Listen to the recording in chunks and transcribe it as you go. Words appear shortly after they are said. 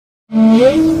ಶ್ರೀ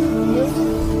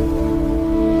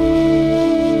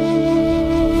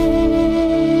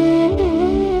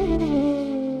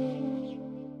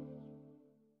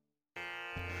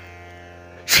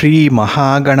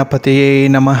ಮಹಾಗಣಪತಿಯೇ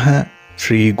ನಮಃ.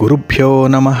 ಶ್ರೀ ಗುರುಭ್ಯೋ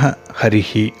ನಮಃ. ಹರಿ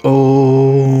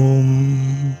ಓಂ.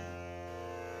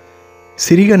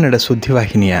 ಸಿರಿಗನ್ನಡ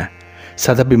ಸುದ್ದಿವಾಹಿನಿಯ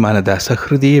ಸದಭಿಮಾನದ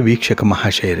ಸಹೃದಯ ವೀಕ್ಷಕ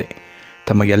ಮಹಾಶಯರೇ,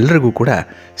 ತಮಗೆಲ್ಲರಿಗೂ ಕೂಡ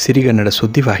ಸಿರಿಗನ್ನಡ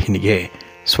ಸುದ್ದಿವಾಹಿನಿಗೆ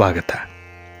ಸ್ವಾಗತ.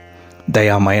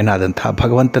 ದಯಾಮಯನಾದಂಥ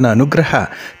ಭಗವಂತನ ಅನುಗ್ರಹ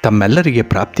ತಮ್ಮೆಲ್ಲರಿಗೆ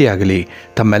ಪ್ರಾಪ್ತಿಯಾಗಲಿ,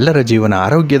 ತಮ್ಮೆಲ್ಲರ ಜೀವನ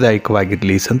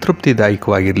ಆರೋಗ್ಯದಾಯಕವಾಗಿರಲಿ,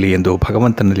 ಸಂತೃಪ್ತಿದಾಯಕವಾಗಿರಲಿ ಎಂದು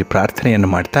ಭಗವಂತನಲ್ಲಿ ಪ್ರಾರ್ಥನೆಯನ್ನು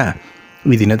ಮಾಡ್ತಾ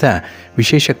ಈ ದಿನದ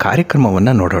ವಿಶೇಷ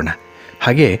ಕಾರ್ಯಕ್ರಮವನ್ನು ನೋಡೋಣ.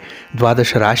 ಹಾಗೆ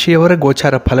ದ್ವಾದಶ ರಾಶಿಯವರ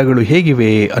ಗೋಚಾರ ಫಲಗಳು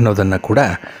ಹೇಗಿವೆ ಅನ್ನೋದನ್ನು ಕೂಡ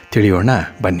ತಿಳಿಯೋಣ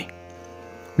ಬನ್ನಿ.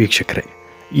 ವೀಕ್ಷಕರೇ,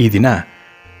 ಈ ದಿನ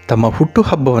ತಮ್ಮ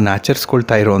ಹುಟ್ಟುಹಬ್ಬವನ್ನು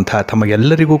ಆಚರಿಸ್ಕೊಳ್ತಾ ಇರುವಂಥ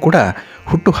ತಮಗೆಲ್ಲರಿಗೂ ಕೂಡ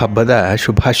ಹುಟ್ಟುಹಬ್ಬದ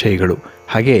ಶುಭಾಶಯಗಳು.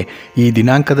 ಹಾಗೆ ಈ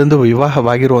ದಿನಾಂಕದಂದು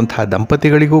ವಿವಾಹವಾಗಿರುವಂಥ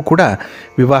ದಂಪತಿಗಳಿಗೂ ಕೂಡ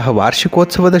ವಿವಾಹ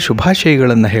ವಾರ್ಷಿಕೋತ್ಸವದ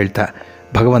ಶುಭಾಶಯಗಳನ್ನು ಹೇಳ್ತಾ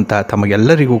ಭಗವಂತ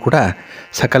ತಮಗೆಲ್ಲರಿಗೂ ಕೂಡ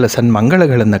ಸಕಲ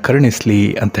ಸನ್ಮಂಗಳಗಳನ್ನು ಕರುಣಿಸಲಿ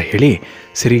ಅಂತ ಹೇಳಿ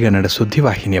ಸಿರಿಗನ್ನಡ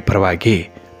ಸುದ್ದಿವಾಹಿನಿಯ ಪರವಾಗಿ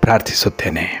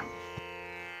ಪ್ರಾರ್ಥಿಸುತ್ತೇನೆ.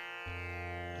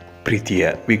 ಪ್ರೀತಿಯ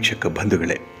ವೀಕ್ಷಕ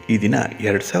ಬಂಧುಗಳೇ, ಈ ದಿನ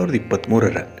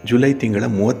 2023 ಜುಲೈ ತಿಂಗಳ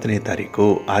 30ನೇ ತಾರೀಕು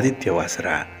ಆದಿತ್ಯವಾಸರ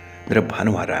ಅಂದರೆ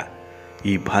ಭಾನುವಾರ.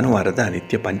 ಈ ಭಾನುವಾರದ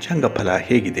ನಿತ್ಯ ಪಂಚಾಂಗ ಫಲ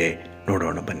ಹೇಗಿದೆ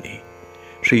ನೋಡೋಣ ಬನ್ನಿ.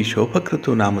 ಶ್ರೀ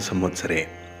ಶೋಭಕೃತು ನಾಮ ಸಂವತ್ಸರೆ,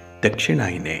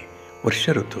 ದಕ್ಷಿಣಾಯಿನೆ, ವರ್ಷ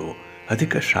ಋತು,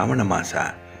 ಅಧಿಕ ಶ್ರಾವಣ ಮಾಸ,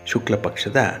 ಶುಕ್ಲ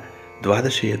ಪಕ್ಷದ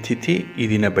ದ್ವಾದಶಿಯ ತಿಥಿ ಈ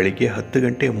ದಿನ ಬೆಳಗ್ಗೆ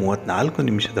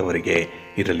 10:34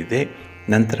 ಇರಲಿದೆ.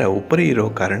 ನಂತರ ಉಪರಿ ಇರೋ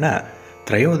ಕಾರಣ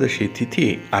ತ್ರಯೋದಶಿ ತಿಥಿ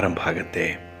ಆರಂಭ ಆಗುತ್ತೆ.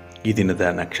 ಈ ದಿನದ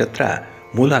ನಕ್ಷತ್ರ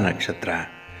ಮೂಲ ನಕ್ಷತ್ರ.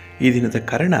 ಈ ದಿನದ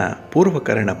ಕರ್ಣ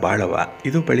ಪೂರ್ವಕರ್ಣ ಬಾಳವ,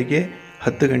 ಇದು ಬೆಳಿಗ್ಗೆ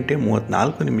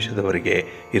 10:34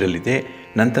 ಇರಲಿದೆ.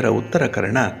 ನಂತರ ಉತ್ತರ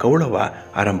ಕರ್ಣ ಕೌಳವ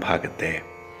ಆರಂಭ ಆಗುತ್ತೆ.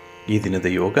 ಈ ದಿನದ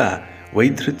ಯೋಗ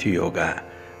ವೈಧೃತ್ಯ ಯೋಗ,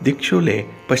 ದಿಕ್ಷೂಲೆ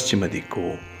ಪಶ್ಚಿಮ ದಿಕ್ಕು.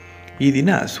 ಈ ದಿನ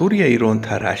ಸೂರ್ಯ ಇರುವಂಥ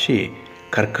ರಾಶಿ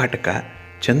ಕರ್ಕಾಟಕ,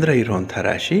 ಚಂದ್ರ ಇರುವಂಥ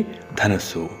ರಾಶಿ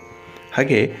ಧನಸ್ಸು.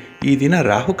 ಹಾಗೆ ಈ ದಿನ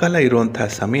ರಾಹುಕಾಲ ಇರುವಂಥ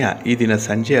ಸಮಯ ಈ ದಿನ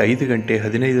ಸಂಜೆ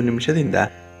 5:15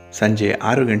 ಸಂಜೆ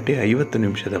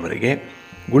 6:50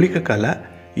 ಗುಳಿಕ ಕಾಲ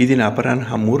ಈ ದಿನ ಅಪರಾಹ್ನ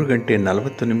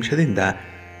 3:40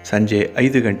 ಸಂಜೆ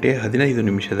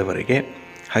 5:15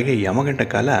 ಹಾಗೆ ಯಮಗಂಟ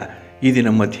ಕಾಲ ಈ ದಿನ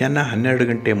ಮಧ್ಯಾಹ್ನ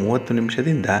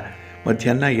 12:30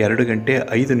 ಮಧ್ಯಾಹ್ನ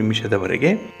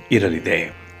 2:05 ಇರಲಿದೆ.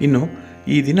 ಇನ್ನು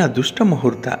ಈ ದಿನ ದುಷ್ಟ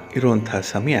ಮುಹೂರ್ತ ಇರುವಂಥ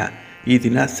ಸಮಯ ಈ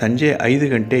ದಿನ ಸಂಜೆ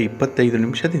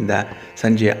 5:25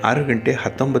 ಸಂಜೆ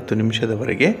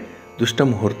 6:19 ದುಷ್ಟ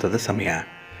ಮುಹೂರ್ತದ ಸಮಯ.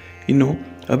 ಇನ್ನು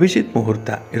ಅಭಿಜಿತ್ ಮುಹೂರ್ತ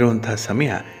ಇರುವಂಥ ಸಮಯ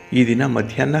ಈ ದಿನ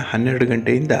ಮಧ್ಯಾಹ್ನ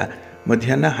 12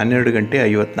 ಮಧ್ಯಾಹ್ನ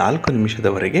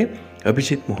 12:54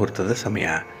 ಅಭಿಜಿತ್ ಮುಹೂರ್ತದ ಸಮಯ.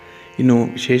 ಇನ್ನು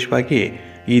ವಿಶೇಷವಾಗಿ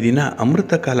ಈ ದಿನ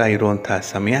ಅಮೃತ ಕಾಲ ಇರುವಂಥ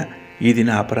ಸಮಯ ಈ ದಿನ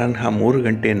ಅಪರಾಹ್ನ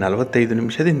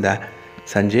 3:45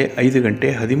 ಸಂಜೆ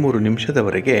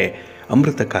 5:13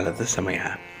 ಅಮೃತ ಕಾಲದ ಸಮಯ.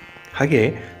 ಹಾಗೆ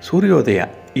ಸೂರ್ಯೋದಯ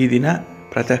ಈ ದಿನ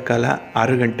ಪ್ರಾತಃ ಕಾಲ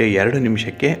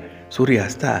 6:02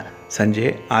 ಸೂರ್ಯಾಸ್ತ ಸಂಜೆ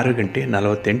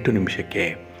 6:48.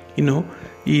 ಇನ್ನು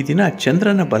ಈ ದಿನ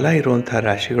ಚಂದ್ರನ ಬಲ ಇರುವಂಥ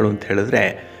ರಾಶಿಗಳು ಅಂತ ಹೇಳಿದ್ರೆ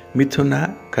ಮಿಥುನ,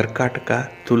 ಕರ್ಕಾಟಕ,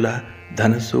 ತುಲ,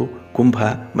 ಧನಸ್ಸು, ಕುಂಭ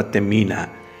ಮತ್ತು ಮೀನ.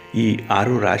 ಈ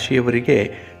 6 ರಾಶಿಯವರಿಗೆ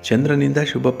ಚಂದ್ರನಿಂದ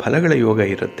ಶುಭ ಫಲಗಳ ಯೋಗ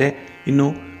ಇರುತ್ತೆ. ಇನ್ನು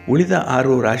ಉಳಿದ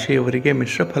 6 ರಾಶಿಯವರಿಗೆ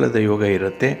ಮಿಶ್ರ ಫಲದ ಯೋಗ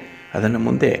ಇರುತ್ತೆ. ಅದನ್ನು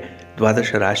ಮುಂದೆ ದ್ವಾದಶ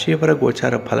ರಾಶಿಯವರ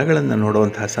ಗೋಚಾರ ಫಲಗಳನ್ನು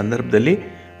ನೋಡುವಂತಹ ಸಂದರ್ಭದಲ್ಲಿ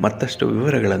ಮತ್ತಷ್ಟು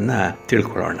ವಿವರಗಳನ್ನು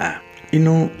ತಿಳ್ಕೊಳ್ಳೋಣ.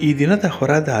 ಇನ್ನು ಈ ದಿನದ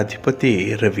ಹೊರದ ಅಧಿಪತಿ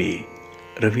ರವಿ.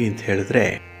 ರವಿ ಅಂತ ಹೇಳಿದ್ರೆ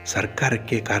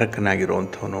ಸರ್ಕಾರಕ್ಕೆ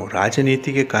ಕಾರಕನಾಗಿರುವಂಥವನು,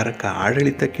 ರಾಜನೀತಿಗೆ ಕಾರಕ,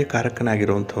 ಆಡಳಿತಕ್ಕೆ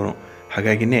ಕಾರಕನಾಗಿರುವಂಥವನು.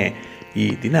 ಹಾಗಾಗಿನೇ ಈ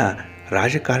ದಿನ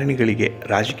ರಾಜಕಾರಣಿಗಳಿಗೆ,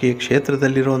 ರಾಜಕೀಯ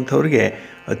ಕ್ಷೇತ್ರದಲ್ಲಿರುವಂಥವ್ರಿಗೆ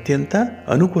ಅತ್ಯಂತ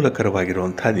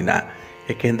ಅನುಕೂಲಕರವಾಗಿರುವಂಥ ದಿನ.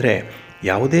 ಏಕೆಂದರೆ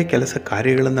ಯಾವುದೇ ಕೆಲಸ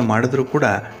ಕಾರ್ಯಗಳನ್ನು ಮಾಡಿದ್ರೂ ಕೂಡ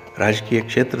ರಾಜಕೀಯ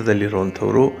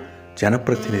ಕ್ಷೇತ್ರದಲ್ಲಿರುವಂಥವರು,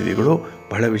 ಜನಪ್ರತಿನಿಧಿಗಳು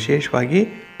ಬಹಳ ವಿಶೇಷವಾಗಿ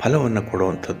ಫಲವನ್ನು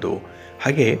ಕೊಡುವಂಥದ್ದು.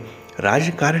 ಹಾಗೆ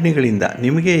ರಾಜಕಾರಣಿಗಳಿಂದ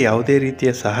ನಿಮಗೆ ಯಾವುದೇ ರೀತಿಯ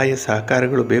ಸಹಾಯ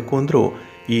ಸಹಕಾರಗಳು ಬೇಕು ಅಂದರೂ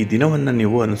ಈ ದಿನವನ್ನು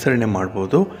ನೀವು ಅನುಸರಣೆ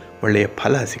ಮಾಡ್ಬೋದು, ಒಳ್ಳೆಯ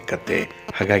ಫಲ ಸಿಕ್ಕತ್ತೆ.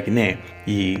 ಹಾಗಾಗಿನೇ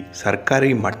ಈ ಸರ್ಕಾರಿ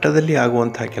ಮಟ್ಟದಲ್ಲಿ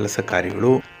ಆಗುವಂಥ ಕೆಲಸ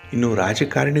ಕಾರ್ಯಗಳು, ಇನ್ನು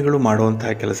ರಾಜಕಾರಣಿಗಳು ಮಾಡುವಂಥ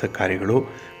ಕೆಲಸ ಕಾರ್ಯಗಳು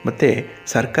ಮತ್ತು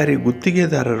ಸರ್ಕಾರಿ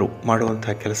ಗುತ್ತಿಗೆದಾರರು ಮಾಡುವಂಥ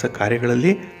ಕೆಲಸ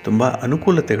ಕಾರ್ಯಗಳಲ್ಲಿ ತುಂಬ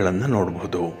ಅನುಕೂಲತೆಗಳನ್ನು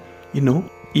ನೋಡಬಹುದು. ಇನ್ನು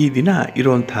ಈ ದಿನ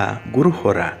ಇರುವಂಥ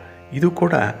ಗುರುಹೊರ, ಇದು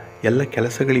ಕೂಡ ಎಲ್ಲ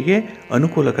ಕೆಲಸಗಳಿಗೆ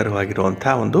ಅನುಕೂಲಕರವಾಗಿರುವಂಥ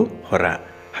ಒಂದು ಹೊರ.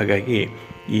 ಹಾಗಾಗಿ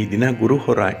ಈ ದಿನ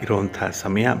ಗುರುಹೊರ ಇರುವಂಥ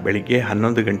ಸಮಯ ಬೆಳಿಗ್ಗೆ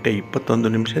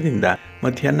 11:21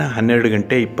 ಮಧ್ಯಾಹ್ನ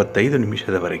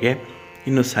 12:25.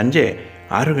 ಇನ್ನು ಸಂಜೆ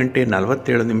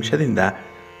 6:47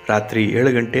 ರಾತ್ರಿ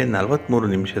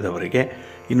 7:43.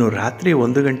 ಇನ್ನು ರಾತ್ರಿ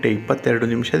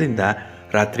 1:22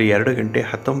 ರಾತ್ರಿ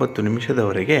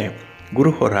 2:19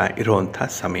 ಗುರುಹೊರ ಇರುವಂಥ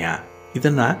ಸಮಯ.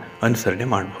 ಇದನ್ನು ಅನುಸರಣೆ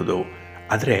ಮಾಡಬಹುದು.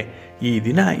 ಆದರೆ ಈ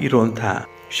ದಿನ ಇರುವಂಥ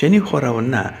ಶನಿ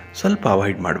ಹೊರವನ್ನು ಸ್ವಲ್ಪ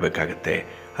ಅವಾಯ್ಡ್ ಮಾಡಬೇಕಾಗತ್ತೆ.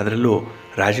 ಅದರಲ್ಲೂ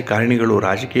ರಾಜಕಾರಣಿಗಳು,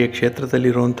 ರಾಜಕೀಯ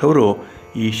ಕ್ಷೇತ್ರದಲ್ಲಿರುವಂಥವರು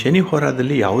ಈ ಶನಿ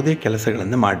ಹೊರದಲ್ಲಿ ಯಾವುದೇ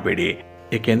ಕೆಲಸಗಳನ್ನು ಮಾಡಬೇಡಿ.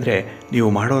 ಏಕೆಂದರೆ ನೀವು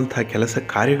ಮಾಡುವಂಥ ಕೆಲಸ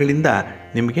ಕಾರ್ಯಗಳಿಂದ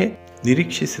ನಿಮಗೆ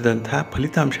ನಿರೀಕ್ಷಿಸಿದಂಥ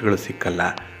ಫಲಿತಾಂಶಗಳು ಸಿಕ್ಕಲ್ಲ.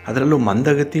 ಅದರಲ್ಲೂ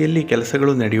ಮಂದಗತಿಯಲ್ಲಿ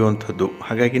ಕೆಲಸಗಳು ನಡೆಯುವಂಥದ್ದು.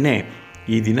 ಹಾಗಾಗಿನೇ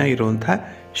ಈ ದಿನ ಇರುವಂಥ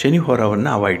ಶನಿ ಹೊರವನ್ನು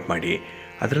ಅವಾಯ್ಡ್ ಮಾಡಿ.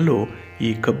 ಅದರಲ್ಲೂ ಈ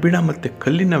ಕಬ್ಬಿಣ ಮತ್ತು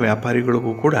ಕಲ್ಲಿನ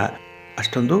ವ್ಯಾಪಾರಿಗಳಿಗೂ ಕೂಡ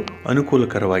ಅಷ್ಟೊಂದು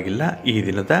ಅನುಕೂಲಕರವಾಗಿಲ್ಲ ಈ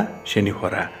ದಿನದ ಶನಿ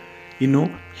ಹೊರ. ಇನ್ನು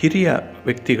ಹಿರಿಯ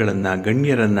ವ್ಯಕ್ತಿಗಳನ್ನು,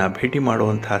 ಗಣ್ಯರನ್ನು ಭೇಟಿ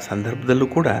ಮಾಡುವಂಥ ಸಂದರ್ಭದಲ್ಲೂ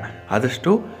ಕೂಡ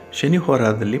ಆದಷ್ಟು ಶನಿ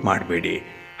ಹೊರದಲ್ಲಿ ಮಾಡಬೇಡಿ.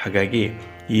 ಹಾಗಾಗಿ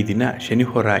ಈ ದಿನ ಶನಿ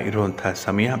ಹೊರ ಇರುವಂಥ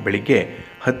ಸಮಯ ಬೆಳಿಗ್ಗೆ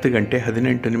 10 ಗಂಟೆ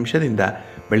 18 ನಿಮಿಷದಿಂದ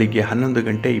ಬೆಳಿಗ್ಗೆ 11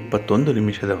 ಗಂಟೆ 21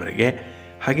 ನಿಮಿಷದವರೆಗೆ,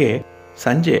 ಹಾಗೆ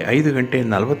ಸಂಜೆ 5 ಗಂಟೆ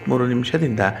 43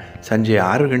 ನಿಮಿಷದಿಂದ ಸಂಜೆ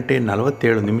 6 ಗಂಟೆ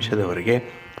 47 ನಿಮಿಷದವರೆಗೆ,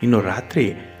 ಇನ್ನು ರಾತ್ರಿ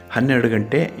 12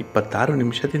 ಗಂಟೆ 26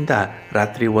 ನಿಮಿಷದಿಂದ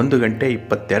ರಾತ್ರಿ 1 ಗಂಟೆ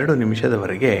 22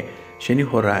 ನಿಮಿಷದವರೆಗೆ ಶನಿ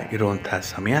ಹೊರ ಇರುವಂಥ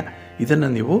ಸಮಯ. ಇದನ್ನು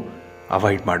ನೀವು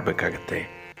ಅವಾಯ್ಡ್ ಮಾಡಬೇಕಾಗತ್ತೆ.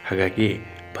 ಹಾಗಾಗಿ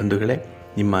ಬಂಧುಗಳೇ,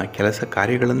 ನಿಮ್ಮ ಕೆಲಸ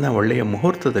ಕಾರ್ಯಗಳನ್ನು ಒಳ್ಳೆಯ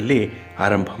ಮುಹೂರ್ತದಲ್ಲಿ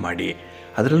ಆರಂಭ ಮಾಡಿ.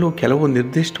 ಅದರಲ್ಲೂ ಕೆಲವು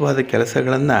ನಿರ್ದಿಷ್ಟವಾದ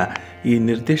ಕೆಲಸಗಳನ್ನು ಈ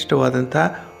ನಿರ್ದಿಷ್ಟವಾದಂಥ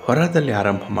ಹೊರದಲ್ಲಿ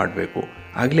ಆರಂಭ ಮಾಡಬೇಕು.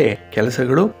 ಆಗಲೇ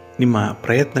ಕೆಲಸಗಳು, ನಿಮ್ಮ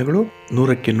ಪ್ರಯತ್ನಗಳು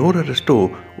 100ಕ್ಕೆ 100ರಷ್ಟು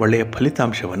ಒಳ್ಳೆಯ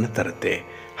ಫಲಿತಾಂಶವನ್ನು ತರುತ್ತೆ.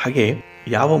 ಹಾಗೆ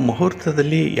ಯಾವ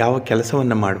ಮುಹೂರ್ತದಲ್ಲಿ ಯಾವ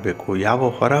ಕೆಲಸವನ್ನು ಮಾಡಬೇಕು, ಯಾವ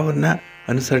ಹೊರವನ್ನು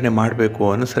ಅನುಸರಣೆ ಮಾಡಬೇಕು,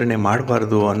 ಅನುಸರಣೆ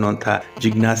ಮಾಡಬಾರ್ದು ಅನ್ನುವಂಥ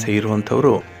ಜಿಜ್ಞಾಸೆ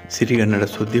ಇರುವಂಥವರು ಸಿರಿಗನ್ನಡ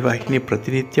ಸುದ್ದಿವಾಹಿನಿ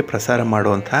ಪ್ರತಿನಿತ್ಯ ಪ್ರಸಾರ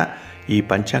ಮಾಡುವಂಥ ಈ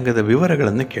ಪಂಚಾಂಗದ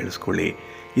ವಿವರಗಳನ್ನು ಕೇಳಿಸ್ಕೊಳ್ಳಿ.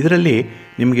 ಇದರಲ್ಲಿ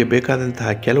ನಿಮಗೆ ಬೇಕಾದಂತಹ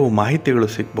ಕೆಲವು ಮಾಹಿತಿಗಳು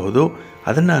ಸಿಗಬಹುದು.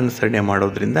 ಅದನ್ನು ಅನುಸರಣೆ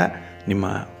ಮಾಡೋದ್ರಿಂದ ನಿಮ್ಮ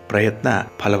ಪ್ರಯತ್ನ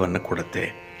ಫಲವನ್ನು ಕೊಡುತ್ತೆ.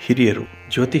 ಹಿರಿಯರು,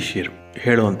 ಜ್ಯೋತಿಷ್ಯರು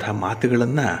ಹೇಳುವಂಥ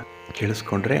ಮಾತುಗಳನ್ನು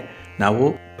ಕೇಳಿಸ್ಕೊಂಡ್ರೆ ನಾವು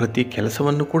ಪ್ರತಿ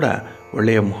ಕೆಲಸವನ್ನು ಕೂಡ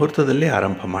ಒಳ್ಳೆಯ ಮುಹೂರ್ತದಲ್ಲೇ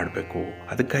ಆರಂಭ ಮಾಡಬೇಕು.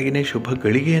 ಅದಕ್ಕಾಗಿಯೇ ಶುಭ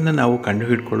ಗಳಿಗೆಯನ್ನು ನಾವು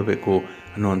ಕಂಡುಹಿಡ್ಕೊಳ್ಬೇಕು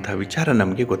ಅನ್ನುವಂಥ ವಿಚಾರ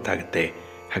ನಮಗೆ ಗೊತ್ತಾಗುತ್ತೆ.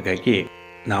 ಹಾಗಾಗಿ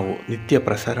ನಾವು ನಿತ್ಯ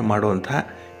ಪ್ರಸಾರ ಮಾಡುವಂಥ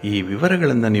ಈ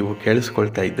ವಿವರಗಳನ್ನು ನೀವು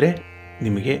ಕೇಳಿಸ್ಕೊಳ್ತಾ ಇದ್ದರೆ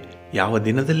ನಿಮಗೆ ಯಾವ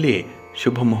ದಿನದಲ್ಲಿ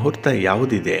ಶುಭ ಮುಹೂರ್ತ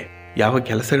ಯಾವುದಿದೆ, ಯಾವ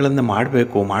ಕೆಲಸಗಳನ್ನು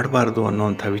ಮಾಡಬೇಕು ಮಾಡಬಾರ್ದು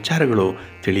ಅನ್ನುವಂಥ ವಿಚಾರಗಳು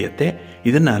ತಿಳಿಯುತ್ತೆ.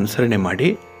 ಇದನ್ನು ಅನುಸರಣೆ ಮಾಡಿ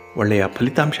ಒಳ್ಳೆಯ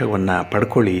ಫಲಿತಾಂಶವನ್ನು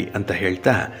ಪಡ್ಕೊಳ್ಳಿ ಅಂತ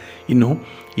ಹೇಳ್ತಾ, ಇನ್ನು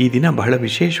ಈ ದಿನ ಬಹಳ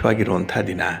ವಿಶೇಷವಾಗಿರುವಂಥ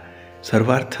ದಿನ.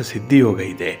 ಸರ್ವಾರ್ಥ ಸಿದ್ಧಿಯೋಗ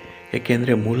ಇದೆ.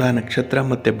 ಏಕೆಂದರೆ ಮೂಲ ನಕ್ಷತ್ರ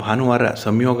ಮತ್ತು ಭಾನುವಾರ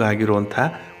ಸಂಯೋಗ ಆಗಿರುವಂಥ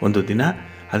ಒಂದು ದಿನ.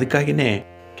 ಅದಕ್ಕಾಗಿಯೇ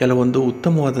ಕೆಲವೊಂದು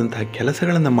ಉತ್ತಮವಾದಂಥ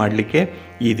ಕೆಲಸಗಳನ್ನು ಮಾಡಲಿಕ್ಕೆ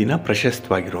ಈ ದಿನ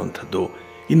ಪ್ರಶಸ್ತವಾಗಿರುವಂಥದ್ದು.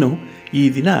 ಇನ್ನು ಈ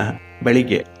ದಿನ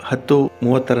ಬೆಳಿಗ್ಗೆ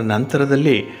 10:30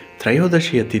 ನಂತರದಲ್ಲಿ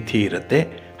ತ್ರಯೋದಶಿಯ ತಿಥಿ ಇರುತ್ತೆ.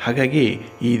 ಹಾಗಾಗಿ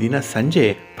ಈ ದಿನ ಸಂಜೆ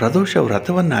ಪ್ರದೋಷ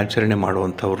ವ್ರತವನ್ನು ಆಚರಣೆ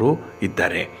ಮಾಡುವಂಥವರು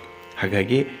ಇದ್ದಾರೆ.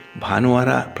 ಹಾಗಾಗಿ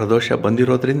ಭಾನುವಾರ ಪ್ರದೋಷ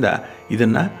ಬಂದಿರೋದ್ರಿಂದ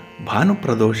ಇದನ್ನು ಭಾನು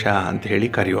ಪ್ರದೋಷ ಅಂತ ಹೇಳಿ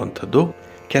ಕರೆಯುವಂಥದ್ದು.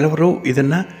 ಕೆಲವರು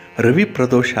ಇದನ್ನು ರವಿ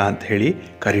ಪ್ರದೋಷ ಅಂತ ಹೇಳಿ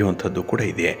ಕರೆಯುವಂಥದ್ದು ಕೂಡ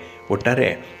ಇದೆ. ಒಟ್ಟಾರೆ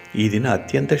ಈ ದಿನ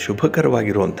ಅತ್ಯಂತ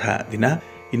ಶುಭಕರವಾಗಿರುವಂಥ ದಿನ.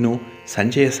 ಇನ್ನು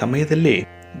ಸಂಜೆಯ ಸಮಯದಲ್ಲಿ,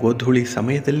 ಗೋಧೂಳಿ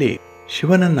ಸಮಯದಲ್ಲಿ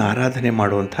ಶಿವನನ್ನು ಆರಾಧನೆ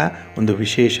ಮಾಡುವಂಥ ಒಂದು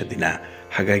ವಿಶೇಷ ದಿನ.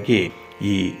 ಹಾಗಾಗಿ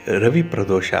ಈ ರವಿ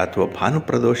ಪ್ರದೋಷ ಅಥವಾ ಭಾನು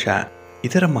ಪ್ರದೋಷ,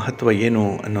 ಇದರ ಮಹತ್ವ ಏನು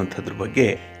ಅನ್ನುವಂಥದ್ರ ಬಗ್ಗೆ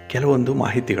ಕೆಲವೊಂದು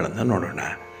ಮಾಹಿತಿಗಳನ್ನು ನೋಡೋಣ.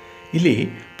 ಇಲ್ಲಿ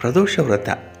ಪ್ರದೋಷ ವ್ರತ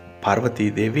ಪಾರ್ವತಿ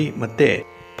ದೇವಿ ಮತ್ತು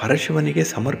ಪರಶಿವನಿಗೆ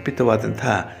ಸಮರ್ಪಿತವಾದಂಥ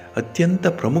ಅತ್ಯಂತ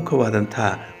ಪ್ರಮುಖವಾದಂಥ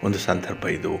ಒಂದು ಸಂದರ್ಭ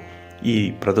ಇದು. ಈ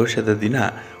ಪ್ರದೋಷದ ದಿನ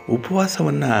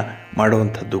ಉಪವಾಸವನ್ನು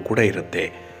ಮಾಡುವಂಥದ್ದು ಕೂಡ ಇರುತ್ತೆ.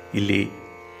 ಇಲ್ಲಿ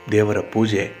ದೇವರ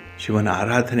ಪೂಜೆ, ಶಿವನ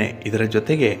ಆರಾಧನೆ, ಇದರ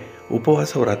ಜೊತೆಗೆ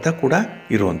ಉಪವಾಸ ವ್ರತ ಕೂಡ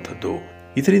ಇರುವಂಥದ್ದು.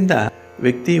 ಇದರಿಂದ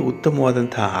ವ್ಯಕ್ತಿ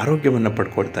ಉತ್ತಮವಾದಂಥ ಆರೋಗ್ಯವನ್ನು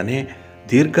ಪಡ್ಕೊಳ್ತಾನೆ,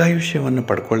 ದೀರ್ಘಾಯುಷ್ಯವನ್ನು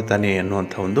ಪಡ್ಕೊಳ್ತಾನೆ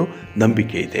ಅನ್ನುವಂಥ ಒಂದು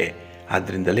ನಂಬಿಕೆ ಇದೆ.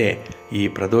 ಆದ್ದರಿಂದಲೇ ಈ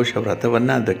ಪ್ರದೋಷ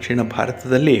ವ್ರತವನ್ನು ದಕ್ಷಿಣ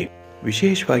ಭಾರತದಲ್ಲಿ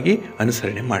ವಿಶೇಷವಾಗಿ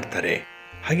ಅನುಸರಣೆ ಮಾಡ್ತಾರೆ.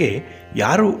 ಹಾಗೆ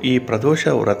ಯಾರು ಈ ಪ್ರದೋಷ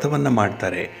ವ್ರತವನ್ನು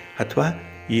ಮಾಡ್ತಾರೆ ಅಥವಾ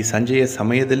ಈ ಸಂಜೆಯ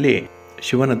ಸಮಯದಲ್ಲಿ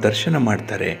ಶಿವನ ದರ್ಶನ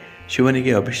ಮಾಡ್ತಾರೆ,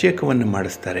 ಶಿವನಿಗೆ ಅಭಿಷೇಕವನ್ನು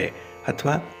ಮಾಡಿಸ್ತಾರೆ,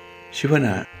 ಅಥವಾ ಶಿವನ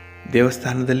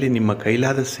ದೇವಸ್ಥಾನದಲ್ಲಿ ನಿಮ್ಮ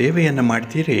ಕೈಲಾದ ಸೇವೆಯನ್ನು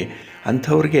ಮಾಡ್ತೀರಿ,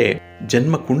 ಅಂಥವ್ರಿಗೆ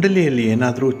ಜನ್ಮ ಕುಂಡಲಿಯಲ್ಲಿ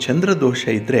ಏನಾದರೂ ಚಂದ್ರದೋಷ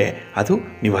ಇದ್ದರೆ ಅದು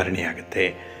ನಿವಾರಣೆಯಾಗುತ್ತೆ.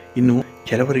 ಇನ್ನು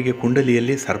ಕೆಲವರಿಗೆ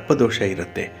ಕುಂಡಲಿಯಲ್ಲಿ ಸರ್ಪದೋಷ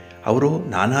ಇರುತ್ತೆ. ಅವರು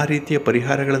ನಾನಾ ರೀತಿಯ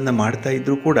ಪರಿಹಾರಗಳನ್ನು ಮಾಡ್ತಾ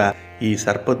ಇದ್ದರೂ ಕೂಡ ಈ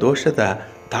ಸರ್ಪದೋಷದ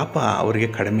ತಾಪ ಅವರಿಗೆ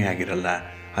ಕಡಿಮೆ ಆಗಿರಲ್ಲ.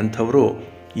 ಅಂಥವರು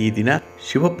ಈ ದಿನ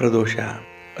ಶಿವಪ್ರದೋಷ,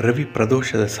 ರವಿ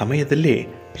ಪ್ರದೋಷದ ಸಮಯದಲ್ಲಿ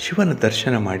ಶಿವನ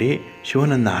ದರ್ಶನ ಮಾಡಿ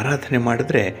ಶಿವನನ್ನು ಆರಾಧನೆ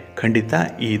ಮಾಡಿದ್ರೆ ಖಂಡಿತ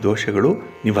ಈ ದೋಷಗಳು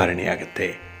ನಿವಾರಣೆಯಾಗುತ್ತೆ.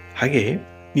 ಹಾಗೆ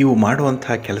ನೀವು ಮಾಡುವಂಥ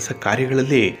ಕೆಲಸ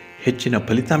ಕಾರ್ಯಗಳಲ್ಲಿ ಹೆಚ್ಚಿನ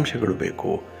ಫಲಿತಾಂಶಗಳು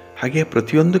ಬೇಕು. ಹಾಗೆ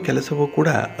ಪ್ರತಿಯೊಂದು ಕೆಲಸವೂ ಕೂಡ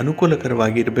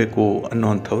ಅನುಕೂಲಕರವಾಗಿರಬೇಕು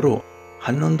ಅನ್ನುವಂಥವರು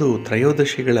 11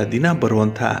 ತ್ರಯೋದಶಿಗಳ ದಿನ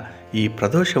ಬರುವಂಥ ಈ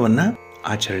ಪ್ರದೋಷವನ್ನು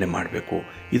ಆಚರಣೆ ಮಾಡಬೇಕು.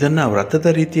 ಇದನ್ನು ವ್ರತದ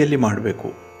ರೀತಿಯಲ್ಲಿ ಮಾಡಬೇಕು.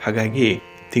 ಹಾಗಾಗಿ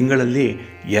ತಿಂಗಳಲ್ಲಿ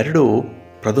 2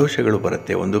 ಪ್ರದೋಷಗಳು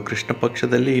ಬರುತ್ತೆ, ಒಂದು ಕೃಷ್ಣ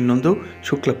ಪಕ್ಷದಲ್ಲಿ, ಇನ್ನೊಂದು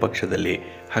ಶುಕ್ಲ ಪಕ್ಷದಲ್ಲಿ.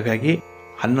 ಹಾಗಾಗಿ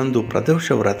 11 ಪ್ರದೋಷ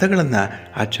ವ್ರತಗಳನ್ನು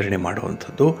ಆಚರಣೆ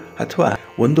ಮಾಡುವಂಥದ್ದು, ಅಥವಾ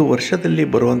ಒಂದು ವರ್ಷದಲ್ಲಿ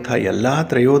ಬರುವಂಥ ಎಲ್ಲ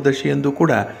ತ್ರಯೋದಶಿಯಂದು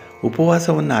ಕೂಡ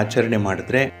ಉಪವಾಸವನ್ನು ಆಚರಣೆ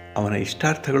ಮಾಡಿದ್ರೆ ಅವನ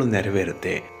ಇಷ್ಟಾರ್ಥಗಳು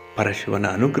ನೆರವೇರುತ್ತೆ, ಪರಶಿವನ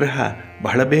ಅನುಗ್ರಹ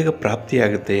ಬಹಳ ಬೇಗ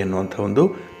ಪ್ರಾಪ್ತಿಯಾಗುತ್ತೆ ಎನ್ನುವಂಥ ಒಂದು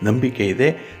ನಂಬಿಕೆ ಇದೆ.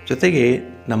 ಜೊತೆಗೆ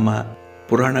ನಮ್ಮ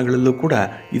ಪುರಾಣಗಳಲ್ಲೂ ಕೂಡ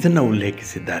ಇದನ್ನು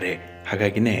ಉಲ್ಲೇಖಿಸಿದ್ದಾರೆ.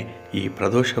 ಹಾಗಾಗಿನೇ ಈ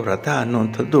ಪ್ರದೋಷ ವ್ರತ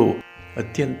ಅನ್ನುವಂಥದ್ದು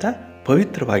ಅತ್ಯಂತ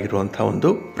ಪವಿತ್ರವಾಗಿರುವಂಥ ಒಂದು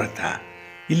ವ್ರತ.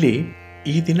 ಇಲ್ಲಿ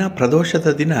ಈ ದಿನ, ಪ್ರದೋಷದ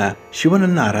ದಿನ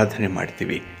ಶಿವನನ್ನು ಆರಾಧನೆ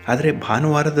ಮಾಡ್ತೀವಿ. ಆದರೆ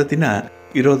ಭಾನುವಾರದ ದಿನ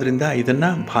ಇರೋದ್ರಿಂದ ಇದನ್ನು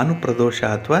ಭಾನು ಪ್ರದೋಷ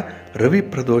ಅಥವಾ ರವಿ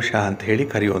ಪ್ರದೋಷ ಅಂತ ಹೇಳಿ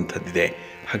ಕರೆಯುವಂಥದ್ದಿದೆ.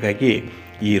 ಹಾಗಾಗಿ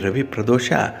ಈ ರವಿ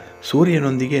ಪ್ರದೋಷ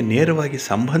ಸೂರ್ಯನೊಂದಿಗೆ ನೇರವಾಗಿ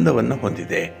ಸಂಬಂಧವನ್ನು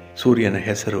ಹೊಂದಿದೆ. ಸೂರ್ಯನ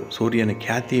ಹೆಸರು, ಸೂರ್ಯನ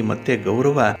ಖ್ಯಾತಿ ಮತ್ತು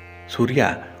ಗೌರವ, ಸೂರ್ಯ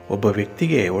ಒಬ್ಬ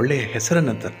ವ್ಯಕ್ತಿಗೆ ಒಳ್ಳೆಯ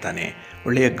ಹೆಸರನ್ನು ತರ್ತಾನೆ,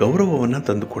 ಒಳ್ಳೆಯ ಗೌರವವನ್ನು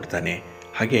ತಂದುಕೊಡ್ತಾನೆ.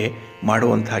 ಹಾಗೆ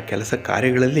ಮಾಡುವಂತಹ ಕೆಲಸ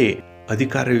ಕಾರ್ಯಗಳಲ್ಲಿ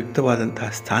ಅಧಿಕಾರಯುಕ್ತವಾದಂತಹ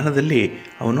ಸ್ಥಾನದಲ್ಲಿ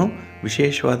ಅವನು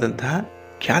ವಿಶೇಷವಾದಂತಹ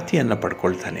ಖ್ಯಾತಿಯನ್ನು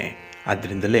ಪಡ್ಕೊಳ್ತಾನೆ.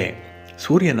 ಆದ್ದರಿಂದಲೇ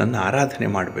ಸೂರ್ಯನನ್ನು ಆರಾಧನೆ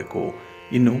ಮಾಡಬೇಕು.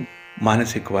 ಇನ್ನು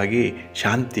ಮಾನಸಿಕವಾಗಿ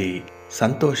ಶಾಂತಿ,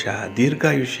 ಸಂತೋಷ,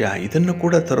 ದೀರ್ಘಾಯುಷ್ಯ ಇದನ್ನು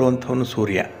ಕೂಡ ತರುವಂಥವನು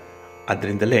ಸೂರ್ಯ.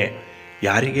 ಆದ್ದರಿಂದಲೇ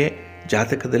ಯಾರಿಗೆ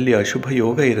ಜಾತಕದಲ್ಲಿ ಅಶುಭ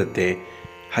ಯೋಗ ಇರುತ್ತೆ,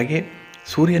 ಹಾಗೆ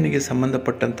ಸೂರ್ಯನಿಗೆ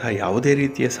ಸಂಬಂಧಪಟ್ಟಂತಹ ಯಾವುದೇ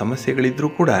ರೀತಿಯ ಸಮಸ್ಯೆಗಳಿದ್ದರೂ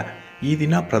ಕೂಡ ಈ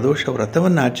ದಿನ ಪ್ರದೋಷ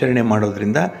ವ್ರತವನ್ನು ಆಚರಣೆ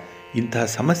ಮಾಡೋದ್ರಿಂದ ಇಂತಹ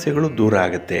ಸಮಸ್ಯೆಗಳು ದೂರ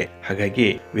ಆಗುತ್ತೆ. ಹಾಗಾಗಿ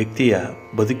ವ್ಯಕ್ತಿಯ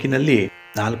ಬದುಕಿನಲ್ಲಿ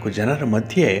 4 ಜನರ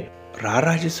ಮಧ್ಯೆ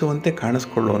ರಾರಾಜಿಸುವಂತೆ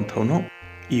ಕಾಣಿಸ್ಕೊಳ್ಳುವಂಥವನು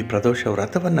ಈ ಪ್ರದೋಷ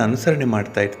ವ್ರತವನ್ನು ಅನುಸರಣೆ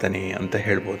ಮಾಡ್ತಾ ಇರ್ತಾನೆ ಅಂತ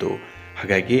ಹೇಳ್ಬೋದು.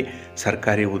 ಹಾಗಾಗಿ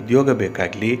ಸರ್ಕಾರಿ ಉದ್ಯೋಗ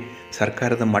ಬೇಕಾಗಲಿ,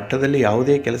 ಸರ್ಕಾರದ ಮಟ್ಟದಲ್ಲಿ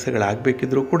ಯಾವುದೇ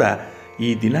ಕೆಲಸಗಳಾಗಬೇಕಿದ್ರೂ ಕೂಡ ಈ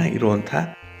ದಿನ ಇರುವಂಥ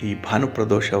ಈ ಭಾನು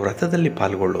ಪ್ರದೋಷ ವ್ರತದಲ್ಲಿ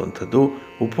ಪಾಲ್ಗೊಳ್ಳುವಂಥದ್ದು,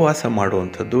 ಉಪವಾಸ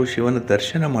ಮಾಡುವಂಥದ್ದು, ಶಿವನ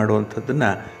ದರ್ಶನ ಮಾಡುವಂಥದ್ದನ್ನು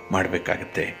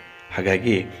ಮಾಡಬೇಕಾಗತ್ತೆ.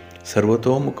 ಹಾಗಾಗಿ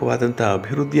ಸರ್ವತೋಮುಖವಾದಂಥ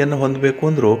ಅಭಿವೃದ್ಧಿಯನ್ನು ಹೊಂದಬೇಕು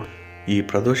ಅಂದರೂ ಈ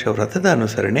ಪ್ರದೋಷ ವ್ರತದ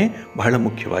ಅನುಸರಣೆ ಬಹಳ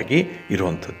ಮುಖ್ಯವಾಗಿ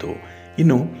ಇರುವಂಥದ್ದು.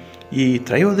 ಇನ್ನು ಈ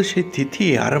ತ್ರಯೋದಶಿ ತಿಥಿ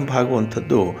ಆರಂಭ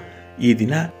ಆಗುವಂಥದ್ದು ಈ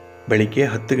ದಿನ ಬೆಳಿಗ್ಗೆ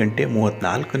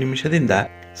 10:34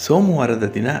 ಸೋಮವಾರದ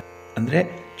ದಿನ, ಅಂದರೆ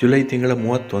ಜುಲೈ ತಿಂಗಳ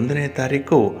 31ನೇ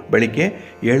ತಾರೀಕು ಬೆಳಿಗ್ಗೆ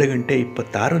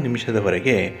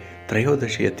 7:26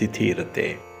 ತ್ರಯೋದಶಿಯ ತಿಥಿ ಇರುತ್ತೆ.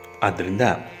 ಆದ್ದರಿಂದ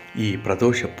ಈ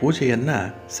ಪ್ರದೋಷ ಪೂಜೆಯನ್ನು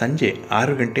ಸಂಜೆ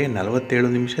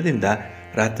 6:47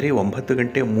 ರಾತ್ರಿ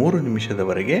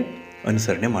 9:03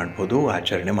 ಅನುಸರಣೆ ಮಾಡ್ಬೋದು,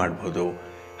 ಆಚರಣೆ ಮಾಡ್ಬೋದು.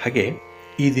 ಹಾಗೆ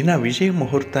ಈ ದಿನ ವಿಜಯ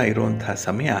ಮುಹೂರ್ತ ಇರುವಂತಹ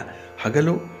ಸಮಯ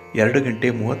ಹಗಲು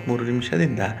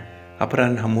 2:33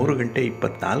 ಅಪರಾಹ್ನ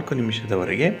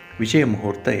 3:24 ವಿಜಯ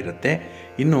ಮುಹೂರ್ತ ಇರುತ್ತೆ.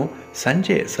 ಇನ್ನು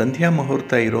ಸಂಜೆ ಸಂಧ್ಯಾ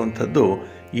ಮುಹೂರ್ತ ಇರುವಂಥದ್ದು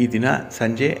ಈ ದಿನ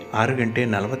ಸಂಜೆ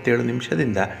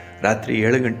 6:47 ರಾತ್ರಿ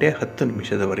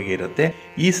 7:10 ಇರುತ್ತೆ.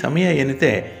 ಈ ಸಮಯ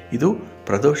ಏನಿದೆ ಇದು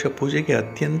ಪ್ರದೋಷ ಪೂಜೆಗೆ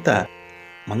ಅತ್ಯಂತ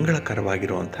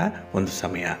ಮಂಗಳಕರವಾಗಿರುವಂಥ ಒಂದು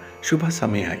ಸಮಯ, ಶುಭ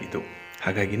ಸಮಯ ಇದು.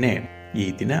 ಹಾಗಾಗಿನೇ ಈ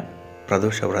ದಿನ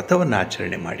ಪ್ರದೋಷ ವ್ರತವನ್ನು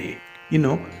ಆಚರಣೆ ಮಾಡಿ.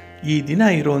 ಇನ್ನು ಈ ದಿನ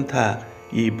ಇರುವಂಥ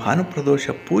ಈ ಭಾನು ಪ್ರದೋಷ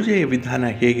ಪೂಜೆಯ ವಿಧಾನ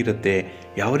ಹೇಗಿರುತ್ತೆ,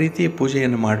 ಯಾವ ರೀತಿ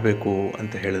ಪೂಜೆಯನ್ನು ಮಾಡಬೇಕು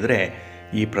ಅಂತ ಹೇಳಿದ್ರೆ,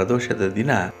 ಈ ಪ್ರದೋಷದ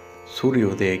ದಿನ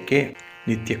ಸೂರ್ಯೋದಯಕ್ಕೆ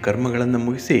ನಿತ್ಯ ಕರ್ಮಗಳನ್ನು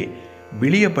ಮುಗಿಸಿ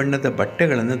ಬಿಳಿಯ ಬಣ್ಣದ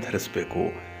ಬಟ್ಟೆಗಳನ್ನು ಧರಿಸಬೇಕು,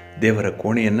 ದೇವರ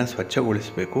ಕೋಣೆಯನ್ನು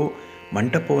ಸ್ವಚ್ಛಗೊಳಿಸಬೇಕು,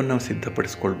 ಮಂಟಪವನ್ನು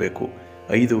ಸಿದ್ಧಪಡಿಸ್ಕೊಳ್ಬೇಕು.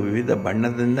 5 ವಿವಿಧ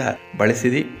ಬಣ್ಣದಿಂದ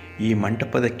ಬಳಸಿದ ಈ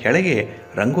ಮಂಟಪದ ಕೆಳಗೆ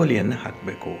ರಂಗೋಲಿಯನ್ನು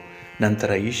ಹಾಕಬೇಕು.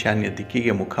 ನಂತರ ಈಶಾನ್ಯ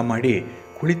ದಿಕ್ಕಿಗೆ ಮುಖ ಮಾಡಿ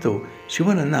ಕುಳಿತು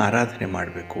ಶಿವನನ್ನು ಆರಾಧನೆ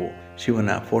ಮಾಡಬೇಕು.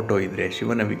 ಶಿವನ ಫೋಟೋ ಇದ್ದರೆ,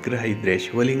 ಶಿವನ ವಿಗ್ರಹ ಇದ್ದರೆ,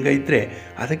 ಶಿವಲಿಂಗ ಇದ್ದರೆ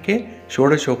ಅದಕ್ಕೆ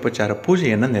ಷೋಡಶೋಪಚಾರ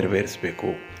ಪೂಜೆಯನ್ನು ನೆರವೇರಿಸಬೇಕು.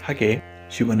 ಹಾಗೆ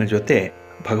ಶಿವನ ಜೊತೆ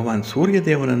ಭಗವಾನ್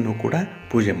ಸೂರ್ಯದೇವನನ್ನು ಕೂಡ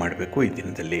ಪೂಜೆ ಮಾಡಬೇಕು ಈ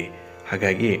ದಿನದಲ್ಲಿ.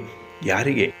 ಹಾಗಾಗಿ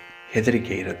ಯಾರಿಗೆ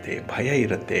ಹೆದರಿಕೆ ಇರುತ್ತೆ, ಭಯ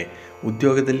ಇರುತ್ತೆ,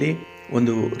 ಉದ್ಯೋಗದಲ್ಲಿ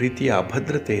ಒಂದು ರೀತಿಯ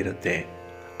ಅಭದ್ರತೆ ಇರುತ್ತೆ,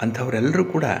 ಅಂಥವರೆಲ್ಲರೂ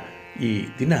ಕೂಡ ಈ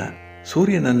ದಿನ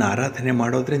ಸೂರ್ಯನನ್ನು ಆರಾಧನೆ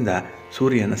ಮಾಡೋದ್ರಿಂದ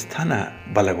ಸೂರ್ಯನ ಸ್ಥಾನ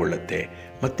ಬಲಗೊಳ್ಳುತ್ತೆ.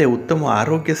 ಮತ್ತು ಉತ್ತಮ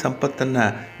ಆರೋಗ್ಯ ಸಂಪತ್ತನ್ನು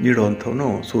ನೀಡುವಂಥವನು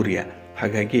ಸೂರ್ಯ.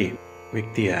 ಹಾಗಾಗಿ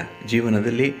ವ್ಯಕ್ತಿಯ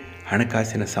ಜೀವನದಲ್ಲಿ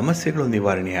ಹಣಕಾಸಿನ ಸಮಸ್ಯೆಗಳು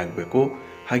ನಿವಾರಣೆಯಾಗಬೇಕು.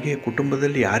 ಹಾಗೆ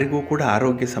ಕುಟುಂಬದಲ್ಲಿ ಯಾರಿಗೂ ಕೂಡ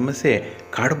ಆರೋಗ್ಯ ಸಮಸ್ಯೆ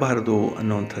ಕಾಡಬಾರದು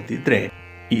ಅನ್ನುವಂಥದ್ದಿದ್ದರೆ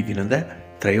ಈ ದಿನದ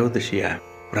ತ್ರಯೋದಶಿಯ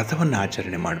ವ್ರತವನ್ನು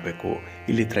ಆಚರಣೆ ಮಾಡಬೇಕು.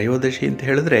 ಇಲ್ಲಿ ತ್ರಯೋದಶಿ ಅಂತ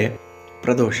ಹೇಳಿದ್ರೆ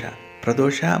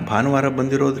ಪ್ರದೋಷ ಭಾನುವಾರ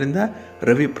ಬಂದಿರೋದ್ರಿಂದ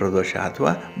ರವಿ ಪ್ರದೋಷ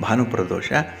ಅಥವಾ ಭಾನು ಪ್ರದೋಷ,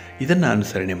 ಇದನ್ನು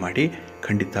ಅನುಸರಣೆ ಮಾಡಿ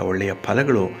ಖಂಡಿತ ಒಳ್ಳೆಯ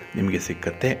ಫಲಗಳು ನಿಮಗೆ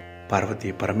ಸಿಕ್ಕತ್ತೆ. ಪಾರ್ವತಿ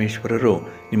ಪರಮೇಶ್ವರರು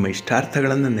ನಿಮ್ಮ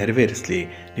ಇಷ್ಟಾರ್ಥಗಳನ್ನು ನೆರವೇರಿಸಲಿ,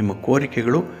 ನಿಮ್ಮ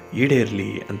ಕೋರಿಕೆಗಳು ಈಡೇರಲಿ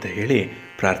ಅಂತ ಹೇಳಿ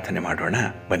ಪ್ರಾರ್ಥನೆ ಮಾಡೋಣ.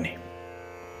 ಬನ್ನಿ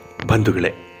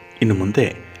ಬಂಧುಗಳೇ, ಇನ್ನು ಮುಂದೆ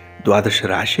 12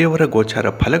 ರಾಶಿಯವರ ಗೋಚಾರ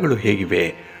ಫಲಗಳು ಹೇಗಿವೆ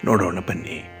ನೋಡೋಣ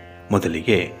ಬನ್ನಿ.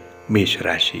 ಮೊದಲಿಗೆ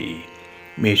ಮೇಷರಾಶಿ.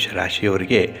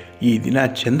 ಮೇಷರಾಶಿಯವರಿಗೆ ಈ ದಿನ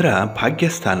ಚಂದ್ರ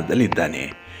ಭಾಗ್ಯಸ್ಥಾನದಲ್ಲಿದ್ದಾನೆ.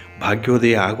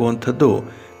 ಭಾಗ್ಯೋದಯ ಆಗುವಂಥದ್ದು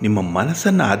ನಿಮ್ಮ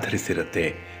ಮನಸ್ಸನ್ನು ಆಧರಿಸಿರುತ್ತೆ.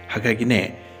 ಹಾಗಾಗಿನೇ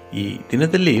ಈ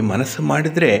ದಿನದಲ್ಲಿ ಮನಸ್ಸು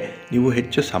ಮಾಡಿದರೆ ನೀವು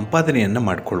ಹೆಚ್ಚು ಸಂಪಾದನೆಯನ್ನು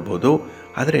ಮಾಡಿಕೊಳ್ಬೋದು.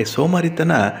 ಆದರೆ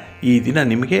ಸೋಮಾರಿತನ ಈ ದಿನ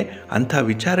ನಿಮಗೆ ಅಂಥ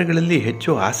ವಿಚಾರಗಳಲ್ಲಿ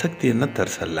ಹೆಚ್ಚು ಆಸಕ್ತಿಯನ್ನು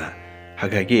ತರಿಸಲ್ಲ.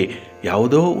 ಹಾಗಾಗಿ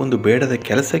ಯಾವುದೋ ಒಂದು ಬೇಡದ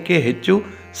ಕೆಲಸಕ್ಕೆ ಹೆಚ್ಚು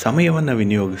ಸಮಯವನ್ನು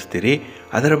ವಿನಿಯೋಗಿಸ್ತೀರಿ.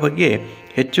 ಅದರ ಬಗ್ಗೆ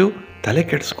ಹೆಚ್ಚು ತಲೆ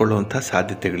ಕೆಡಿಸ್ಕೊಳ್ಳುವಂಥ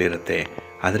ಸಾಧ್ಯತೆಗಳಿರುತ್ತೆ.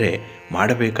 ಆದರೆ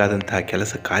ಮಾಡಬೇಕಾದಂಥ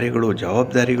ಕೆಲಸ ಕಾರ್ಯಗಳು,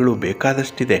 ಜವಾಬ್ದಾರಿಗಳು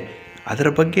ಬೇಕಾದಷ್ಟಿದೆ. ಅದರ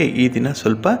ಬಗ್ಗೆ ಈ ದಿನ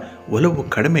ಸ್ವಲ್ಪ ಒಲವು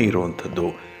ಕಡಿಮೆ ಇರುವಂಥದ್ದು.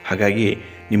 ಹಾಗಾಗಿ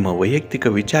ನಿಮ್ಮ ವೈಯಕ್ತಿಕ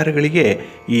ವಿಚಾರಗಳಿಗೆ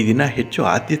ಈ ದಿನ ಹೆಚ್ಚು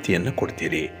ಆದ್ಯತೆಯನ್ನು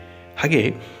ಕೊಡ್ತೀರಿ. ಹಾಗೆ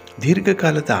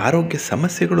ದೀರ್ಘಕಾಲದ ಆರೋಗ್ಯ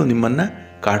ಸಮಸ್ಯೆಗಳು ನಿಮ್ಮನ್ನು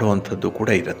ಕಾಡುವಂಥದ್ದು ಕೂಡ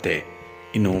ಇರುತ್ತೆ.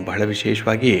 ಇನ್ನು ಬಹಳ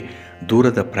ವಿಶೇಷವಾಗಿ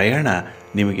ದೂರದ ಪ್ರಯಾಣ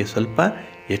ನಿಮಗೆ ಸ್ವಲ್ಪ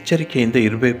ಎಚ್ಚರಿಕೆಯಿಂದ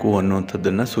ಇರಬೇಕು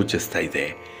ಅನ್ನುವಂಥದ್ದನ್ನು ಸೂಚಿಸ್ತಾ ಇದೆ.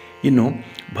 ಇನ್ನು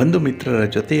ಬಂಧು ಮಿತ್ರರ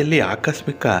ಜೊತೆಯಲ್ಲಿ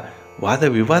ಆಕಸ್ಮಿಕ ವಾದ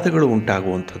ವಿವಾದಗಳು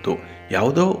ಉಂಟಾಗುವಂಥದ್ದು.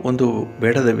 ಯಾವುದೋ ಒಂದು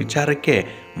ಬೇಡದ ವಿಚಾರಕ್ಕೆ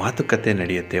ಮಾತುಕತೆ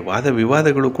ನಡೆಯುತ್ತೆ, ವಾದ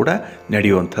ವಿವಾದಗಳು ಕೂಡ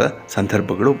ನಡೆಯುವಂಥ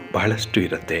ಸಂದರ್ಭಗಳು ಬಹಳಷ್ಟು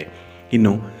ಇರುತ್ತೆ.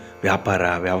 ಇನ್ನು ವ್ಯಾಪಾರ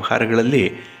ವ್ಯವಹಾರಗಳಲ್ಲಿ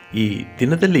ಈ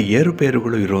ದಿನದಲ್ಲಿ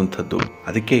ಏರುಪೇರುಗಳು ಇರುವಂಥದ್ದು.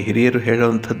 ಅದಕ್ಕೆ ಹಿರಿಯರು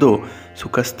ಹೇಳುವಂಥದ್ದು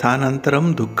ಸುಖಸ್ಥಾನಾಂತರಂ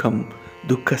ದುಃಖಂ,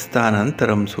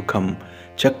 ದುಃಖಸ್ಥಾನಾಂತರಂ ಸುಖಂ,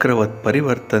 ಚಕ್ರವತ್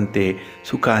ಪರಿವರ್ತಂತೆ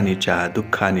ಸುಖಾನಿಚ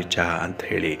ದುಃಖಾನಿಚ ಅಂತ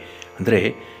ಹೇಳಿ. ಅಂದರೆ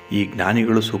ಈ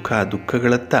ಜ್ಞಾನಿಗಳು ಸುಖ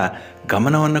ದುಃಖಗಳತ್ತ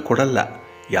ಗಮನವನ್ನು ಕೊಡಲ್ಲ.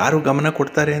 ಯಾರು ಗಮನ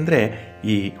ಕೊಡ್ತಾರೆ ಅಂದರೆ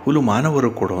ಈ ಹುಲು ಮಾನವರು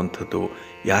ಕೊಡುವಂಥದ್ದು.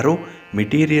 ಯಾರು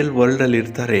ಮೆಟೀರಿಯಲ್ ವರ್ಲ್ಡಲ್ಲಿ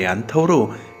ಇರ್ತಾರೆ ಅಂಥವರು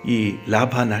ಈ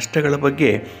ಲಾಭ ನಷ್ಟಗಳ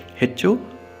ಬಗ್ಗೆ ಹೆಚ್ಚು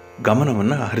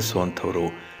ಗಮನವನ್ನು ಹರಿಸುವಂಥವರು.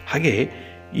 ಹಾಗೆ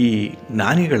ಈ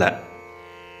ಜ್ಞಾನಿಗಳ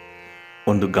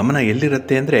ಒಂದು ಗಮನ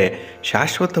ಎಲ್ಲಿರುತ್ತೆ ಅಂದರೆ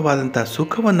ಶಾಶ್ವತವಾದಂಥ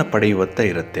ಸುಖವನ್ನು ಪಡೆಯುವತ್ತ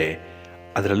ಇರುತ್ತೆ.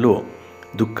 ಅದರಲ್ಲೂ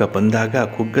ದುಃಖ ಬಂದಾಗ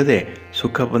ಕುಗ್ಗದೆ,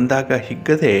 ಸುಖ ಬಂದಾಗ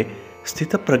ಹಿಗ್ಗದೆ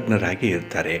ಸ್ಥಿತಪ್ರಜ್ಞರಾಗಿ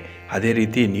ಇರ್ತಾರೆ. ಅದೇ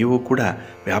ರೀತಿ ನೀವು ಕೂಡ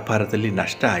ವ್ಯಾಪಾರದಲ್ಲಿ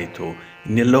ನಷ್ಟ ಆಯಿತು,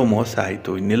 ಇನ್ನೆಲ್ಲೋ ಮೋಸ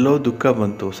ಆಯಿತು, ಇನ್ನೆಲ್ಲೋ ದುಃಖ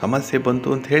ಬಂತು, ಸಮಸ್ಯೆ ಬಂತು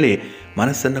ಅಂತ ಹೇಳಿ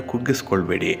ಮನಸ್ಸನ್ನು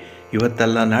ಕುಗ್ಗಿಸ್ಕೊಳ್ಬೇಡಿ.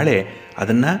 ಇವತ್ತಲ್ಲ ನಾಳೆ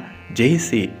ಅದನ್ನು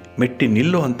ಜಯಿಸಿ ಮೆಟ್ಟಿ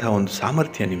ನಿಲ್ಲುವಂಥ ಒಂದು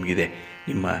ಸಾಮರ್ಥ್ಯ ನಿಮಗಿದೆ.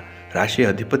 ನಿಮ್ಮ ರಾಶಿಯ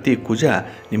ಅಧಿಪತಿ ಕುಜ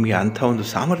ನಿಮಗೆ ಅಂಥ ಒಂದು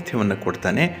ಸಾಮರ್ಥ್ಯವನ್ನು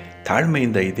ಕೊಡ್ತಾನೆ.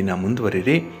 ತಾಳ್ಮೆಯಿಂದ ಈ ದಿನ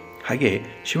ಮುಂದುವರಿರಿ. ಹಾಗೆ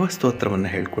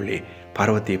ಶಿವಸ್ತೋತ್ರವನ್ನು ಹೇಳ್ಕೊಳ್ಳಿ,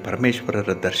 ಪಾರ್ವತಿ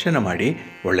ಪರಮೇಶ್ವರರ ದರ್ಶನ ಮಾಡಿ,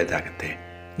 ಒಳ್ಳೆಯದಾಗತ್ತೆ.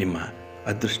 ನಿಮ್ಮ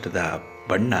ಅದೃಷ್ಟದ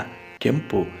ಬಣ್ಣ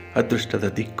ಕೆಂಪು, ಅದೃಷ್ಟದ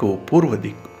ದಿಕ್ಕು ಪೂರ್ವ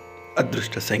ದಿಕ್ಕು,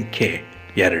 ಅದೃಷ್ಟ ಸಂಖ್ಯೆ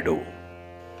 2.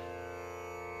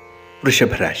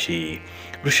 ವೃಷಭ ರಾಶಿ.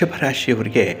 ವೃಷಭ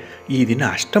ರಾಶಿಯವರಿಗೆ ಈ ದಿನ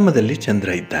ಅಷ್ಟಮದಲ್ಲಿ ಚಂದ್ರ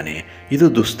ಇದ್ದಾನೆ. ಇದು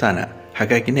ದುಸ್ಥಾನ.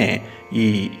 ಹಾಗಾಗಿನೇ ಈ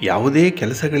ಯಾವುದೇ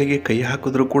ಕೆಲಸಗಳಿಗೆ ಕೈ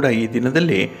ಹಾಕಿದ್ರೂ ಕೂಡ ಈ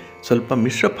ದಿನದಲ್ಲಿ ಸ್ವಲ್ಪ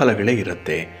ಮಿಶ್ರ ಫಲಗಳೇ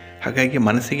ಇರುತ್ತೆ. ಹಾಗಾಗಿ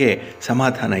ಮನಸ್ಸಿಗೆ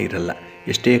ಸಮಾಧಾನ ಇರಲ್ಲ.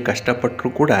 ಎಷ್ಟೇ ಕಷ್ಟಪಟ್ಟರೂ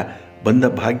ಕೂಡ ಬಂದ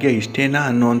ಭಾಗ್ಯ ಇಷ್ಟೇನಾ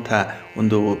ಅನ್ನುವಂಥ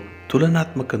ಒಂದು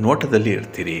ತುಲನಾತ್ಮಕ ನೋಟದಲ್ಲಿ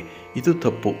ಇರ್ತೀರಿ. ಇದು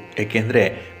ತಪ್ಪು. ಏಕೆಂದರೆ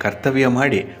ಕರ್ತವ್ಯ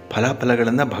ಮಾಡಿ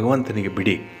ಫಲಾಫಲಗಳನ್ನು ಭಗವಂತನಿಗೆ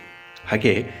ಬಿಡಿ.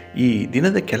 ಹಾಗೆ ಈ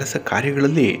ದಿನದ ಕೆಲಸ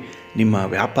ಕಾರ್ಯಗಳಲ್ಲಿ ನಿಮ್ಮ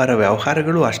ವ್ಯಾಪಾರ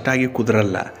ವ್ಯವಹಾರಗಳು ಅಷ್ಟಾಗಿ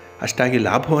ಕುದುರಲ್ಲ, ಅಷ್ಟಾಗಿ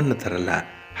ಲಾಭವನ್ನು ತರಲ್ಲ.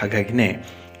 ಹಾಗಾಗಿನೇ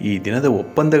ಈ ದಿನದ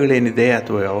ಒಪ್ಪಂದಗಳೇನಿದೆ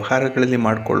ಅಥವಾ ವ್ಯವಹಾರಗಳಲ್ಲಿ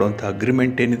ಮಾಡಿಕೊಳ್ಳುವಂಥ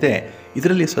ಅಗ್ರಿಮೆಂಟ್ ಏನಿದೆ,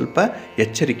 ಇದರಲ್ಲಿ ಸ್ವಲ್ಪ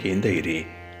ಎಚ್ಚರಿಕೆಯಿಂದ ಇರಿ.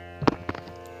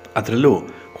 ಅದರಲ್ಲೂ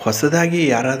ಹೊಸದಾಗಿ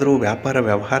ಯಾರಾದರೂ ವ್ಯಾಪಾರ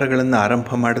ವ್ಯವಹಾರಗಳನ್ನು ಆರಂಭ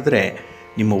ಮಾಡಿದ್ರೆ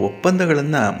ನಿಮ್ಮ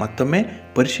ಒಪ್ಪಂದಗಳನ್ನು ಮತ್ತೊಮ್ಮೆ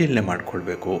ಪರಿಶೀಲನೆ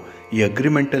ಮಾಡಿಕೊಳ್ಬೇಕು. ಈ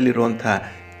ಅಗ್ರಿಮೆಂಟಲ್ಲಿರುವಂಥ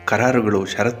ಕರಾರುಗಳು,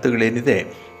 ಷರತ್ತುಗಳೇನಿದೆ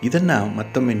ಇದನ್ನು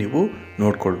ಮತ್ತೊಮ್ಮೆ ನೀವು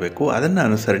ನೋಡಿಕೊಳ್ಬೇಕು, ಅದನ್ನು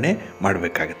ಅನುಸರಣೆ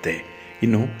ಮಾಡಬೇಕಾಗತ್ತೆ.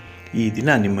 ಇನ್ನು ಈ ದಿನ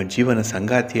ನಿಮ್ಮ ಜೀವನ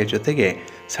ಸಂಗಾತಿಯ ಜೊತೆಗೆ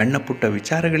ಸಣ್ಣ ಪುಟ್ಟ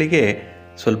ವಿಚಾರಗಳಿಗೆ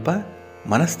ಸ್ವಲ್ಪ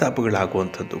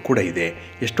ಮನಸ್ತಾಪಗಳಾಗುವಂಥದ್ದು ಕೂಡ ಇದೆ.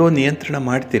 ಎಷ್ಟೋ ನಿಯಂತ್ರಣ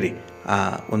ಮಾಡ್ತೀರಿ, ಆ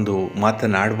ಒಂದು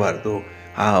ಮಾತನಾಡಬಾರ್ದು,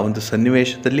 ಆ ಒಂದು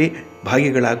ಸನ್ನಿವೇಶದಲ್ಲಿ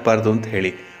ಭಾಗಿಗಳಾಗಬಾರ್ದು ಅಂತ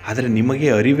ಹೇಳಿ. ಆದರೆ ನಿಮಗೆ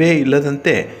ಅರಿವೇ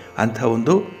ಇಲ್ಲದಂತೆ ಅಂಥ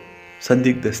ಒಂದು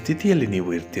ಸಂದಿಗ್ಧ ಸ್ಥಿತಿಯಲ್ಲಿ ನೀವು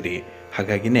ಇರ್ತೀರಿ.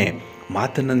 ಹಾಗಾಗಿನೇ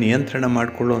ಮಾತನ್ನು ನಿಯಂತ್ರಣ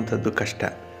ಮಾಡಿಕೊಳ್ಳುವಂಥದ್ದು ಕಷ್ಟ.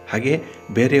 ಹಾಗೆ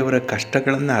ಬೇರೆಯವರ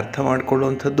ಕಷ್ಟಗಳನ್ನು ಅರ್ಥ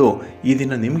ಮಾಡಿಕೊಳ್ಳುವಂಥದ್ದು ಈ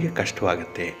ದಿನ ನಿಮಗೆ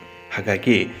ಕಷ್ಟವಾಗುತ್ತೆ.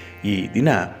 ಹಾಗಾಗಿ ಈ ದಿನ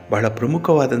ಬಹಳ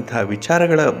ಪ್ರಮುಖವಾದಂಥ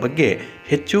ವಿಚಾರಗಳ ಬಗ್ಗೆ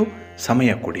ಹೆಚ್ಚು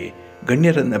ಸಮಯ ಕೊಡಿ.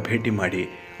 ಗಣ್ಯರನ್ನು ಭೇಟಿ ಮಾಡಿ,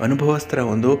 ಅನುಭವಸ್ಥರ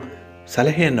ಒಂದು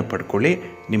ಸಲಹೆಯನ್ನು ಪಡ್ಕೊಳ್ಳಿ.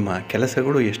 ನಿಮ್ಮ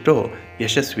ಕೆಲಸಗಳು ಎಷ್ಟೋ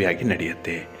ಯಶಸ್ವಿಯಾಗಿ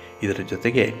ನಡೆಯುತ್ತೆ. ಇದರ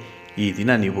ಜೊತೆಗೆ ಈ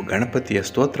ದಿನ ನೀವು ಗಣಪತಿಯ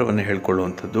ಸ್ತೋತ್ರವನ್ನು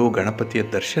ಹೇಳ್ಕೊಳ್ಳುವಂಥದ್ದು, ಗಣಪತಿಯ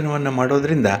ದರ್ಶನವನ್ನು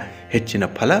ಮಾಡೋದರಿಂದ ಹೆಚ್ಚಿನ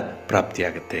ಫಲ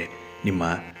ಪ್ರಾಪ್ತಿಯಾಗುತ್ತೆ. ನಿಮ್ಮ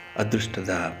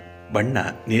ಅದೃಷ್ಟದ ಬಣ್ಣ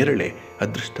ನೇರಳೆ,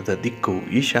 ಅದೃಷ್ಟದ ದಿಕ್ಕು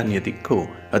ಈಶಾನ್ಯ ದಿಕ್ಕು,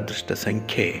 ಅದೃಷ್ಟ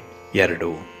ಸಂಖ್ಯೆ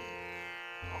 2.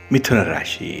 ಮಿಥುನ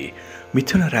ರಾಶಿ.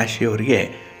 ಮಿಥುನ ರಾಶಿಯವರಿಗೆ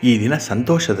ಈ ದಿನ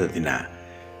ಸಂತೋಷದ ದಿನ.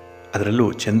 ಅದರಲ್ಲೂ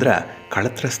ಚಂದ್ರ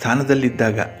ಕಳತ್ರ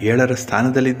ಸ್ಥಾನದಲ್ಲಿದ್ದಾಗ, 7ರ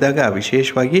ಸ್ಥಾನದಲ್ಲಿದ್ದಾಗ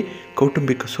ವಿಶೇಷವಾಗಿ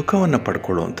ಕೌಟುಂಬಿಕ ಸುಖವನ್ನು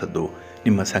ಪಡ್ಕೊಳ್ಳುವಂಥದ್ದು.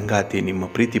 ನಿಮ್ಮ ಸಂಗಾತಿ, ನಿಮ್ಮ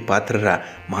ಪ್ರೀತಿ ಪಾತ್ರರ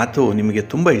ಮಾತು ನಿಮಗೆ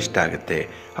ತುಂಬ ಇಷ್ಟ ಆಗುತ್ತೆ.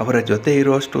 ಅವರ ಜೊತೆ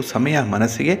ಇರುವಷ್ಟು ಸಮಯ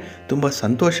ಮನಸ್ಸಿಗೆ ತುಂಬ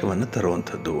ಸಂತೋಷವನ್ನು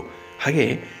ತರುವಂಥದ್ದು. ಹಾಗೆ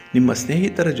ನಿಮ್ಮ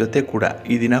ಸ್ನೇಹಿತರ ಜೊತೆ ಕೂಡ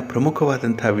ಈ ದಿನ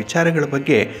ಪ್ರಮುಖವಾದಂಥ ವಿಚಾರಗಳ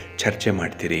ಬಗ್ಗೆ ಚರ್ಚೆ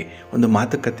ಮಾಡ್ತೀರಿ, ಒಂದು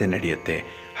ಮಾತುಕತೆ ನಡೆಯುತ್ತೆ.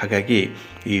 ಹಾಗಾಗಿ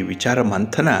ಈ ವಿಚಾರ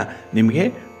ಮಂಥನ ನಿಮಗೆ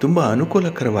ತುಂಬ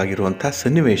ಅನುಕೂಲಕರವಾಗಿರುವಂಥ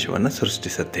ಸನ್ನಿವೇಶವನ್ನು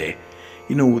ಸೃಷ್ಟಿಸುತ್ತೆ.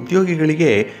 ಇನ್ನು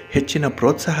ಉದ್ಯೋಗಿಗಳಿಗೆ ಹೆಚ್ಚಿನ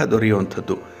ಪ್ರೋತ್ಸಾಹ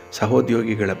ದೊರೆಯುವಂಥದ್ದು.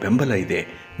 ಸಹೋದ್ಯೋಗಿಗಳ ಬೆಂಬಲ ಇದೆ,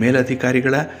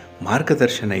 ಮೇಲಧಿಕಾರಿಗಳ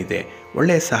ಮಾರ್ಗದರ್ಶನ ಇದೆ,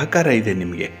 ಒಳ್ಳೆಯ ಸಹಕಾರ ಇದೆ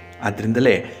ನಿಮಗೆ.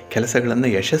 ಆದ್ದರಿಂದಲೇ ಕೆಲಸಗಳನ್ನು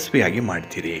ಯಶಸ್ವಿಯಾಗಿ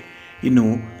ಮಾಡ್ತೀರಿ. ಇನ್ನು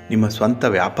ನಿಮ್ಮ ಸ್ವಂತ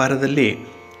ವ್ಯಾಪಾರದಲ್ಲಿ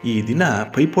ಈ ದಿನ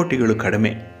ಪೈಪೋಟಿಗಳು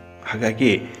ಕಡಿಮೆ.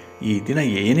 ಹಾಗಾಗಿ ಈ ದಿನ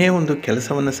ಏನೇ ಒಂದು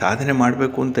ಕೆಲಸವನ್ನು ಸಾಧನೆ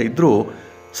ಮಾಡಬೇಕು ಅಂತ ಇದ್ದರೂ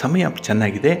ಸಮಯ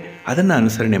ಚೆನ್ನಾಗಿದೆ, ಅದನ್ನು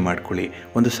ಅನುಸರಣೆ ಮಾಡಿಕೊಳ್ಳಿ.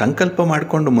 ಒಂದು ಸಂಕಲ್ಪ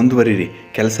ಮಾಡಿಕೊಂಡು ಮುಂದುವರಿರಿ,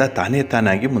 ಕೆಲಸ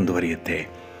ತಾನಾಗಿ ಮುಂದುವರಿಯುತ್ತೆ.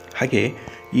 ಹಾಗೆ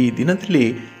ಈ ದಿನದಲ್ಲಿ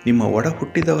ನಿಮ್ಮ ಒಡ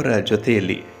ಹುಟ್ಟಿದವರ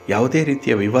ಜೊತೆಯಲ್ಲಿ ಯಾವುದೇ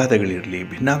ರೀತಿಯ ವಿವಾದಗಳಿರಲಿ,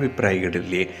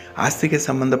 ಭಿನ್ನಾಭಿಪ್ರಾಯಗಳಿರಲಿ, ಆಸ್ತಿಗೆ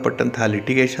ಸಂಬಂಧಪಟ್ಟಂತಹ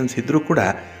ಲಿಟಿಗೇಷನ್ಸ್ ಇದ್ದರೂ ಕೂಡ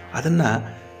ಅದನ್ನು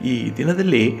ಈ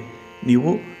ದಿನದಲ್ಲಿ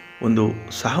ನೀವು ಒಂದು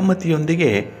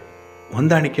ಸಹಮತಿಯೊಂದಿಗೆ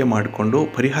ಹೊಂದಾಣಿಕೆ ಮಾಡಿಕೊಂಡು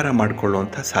ಪರಿಹಾರ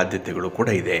ಮಾಡಿಕೊಳ್ಳುವಂಥ ಸಾಧ್ಯತೆಗಳು ಕೂಡ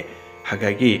ಇದೆ.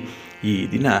 ಹಾಗಾಗಿ ಈ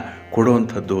ದಿನ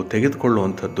ಕೊಡುವಂಥದ್ದು,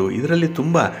 ತೆಗೆದುಕೊಳ್ಳುವಂಥದ್ದು, ಇದರಲ್ಲಿ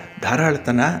ತುಂಬ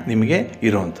ಧಾರಾಳತನ ನಿಮಗೆ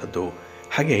ಇರುವಂಥದ್ದು.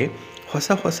 ಹಾಗೆ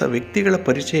ಹೊಸ ಹೊಸ ವ್ಯಕ್ತಿಗಳ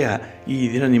ಪರಿಚಯ ಈ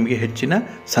ದಿನ ನಿಮಗೆ ಹೆಚ್ಚಿನ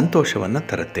ಸಂತೋಷವನ್ನು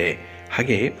ತರುತ್ತೆ.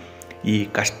 ಹಾಗೆ ಈ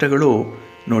ಕಷ್ಟಗಳು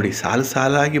ನೋಡಿ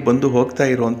ಸಾಲಾಗಿ ಬಂದು ಹೋಗ್ತಾ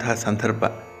ಇರುವಂತಹ ಸಂದರ್ಭ.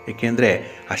 ಏಕೆಂದರೆ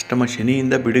ಅಷ್ಟಮ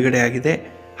ಶನಿಯಿಂದ ಬಿಡುಗಡೆ ಆಗಿದೆ.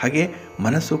 ಹಾಗೆ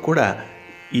ಮನಸ್ಸು ಕೂಡ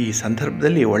ಈ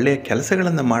ಸಂದರ್ಭದಲ್ಲಿ ಒಳ್ಳೆಯ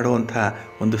ಕೆಲಸಗಳನ್ನು ಮಾಡುವಂಥ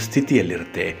ಒಂದು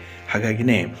ಸ್ಥಿತಿಯಲ್ಲಿರುತ್ತೆ.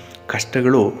 ಹಾಗಾಗಿನೇ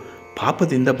ಕಷ್ಟಗಳು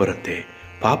ಪಾಪದಿಂದ ಬರುತ್ತೆ,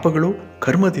 ಪಾಪಗಳು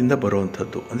ಕರ್ಮದಿಂದ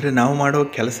ಬರುವಂಥದ್ದು. ಅಂದರೆ ನಾವು ಮಾಡೋ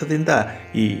ಕೆಲಸದಿಂದ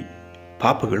ಈ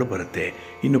ಪಾಪಗಳು ಬರುತ್ತೆ.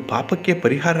 ಇನ್ನು ಪಾಪಕ್ಕೆ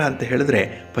ಪರಿಹಾರ ಅಂತ ಹೇಳಿದ್ರೆ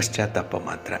ಪಶ್ಚಾತ್ತಾಪ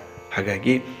ಮಾತ್ರ.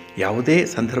 ಹಾಗಾಗಿ ಯಾವುದೇ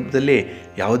ಸಂದರ್ಭದಲ್ಲಿ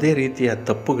ಯಾವುದೇ ರೀತಿಯ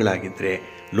ತಪ್ಪುಗಳಾಗಿದ್ದರೆ,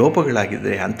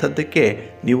 ಲೋಪಗಳಾಗಿದ್ದರೆ ಅಂಥದ್ದಕ್ಕೆ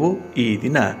ನೀವು ಈ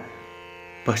ದಿನ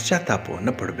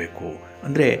ಪಶ್ಚಾತ್ತಾಪವನ್ನು ಪಡಬೇಕು.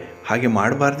 ಅಂದರೆ ಹಾಗೆ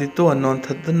ಮಾಡಬಾರ್ದಿತ್ತು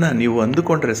ಅನ್ನೋವಂಥದ್ದನ್ನು ನೀವು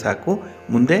ಅಂದುಕೊಂಡ್ರೆ ಸಾಕು,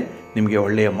 ಮುಂದೆ ನಿಮಗೆ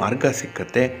ಒಳ್ಳೆಯ ಮಾರ್ಗ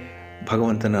ಸಿಕ್ಕತ್ತೆ,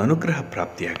 ಭಗವಂತನ ಅನುಗ್ರಹ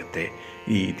ಪ್ರಾಪ್ತಿಯಾಗುತ್ತೆ.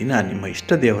 ಈ ದಿನ ನಿಮ್ಮ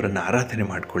ಇಷ್ಟ ದೇವರನ್ನು ಆರಾಧನೆ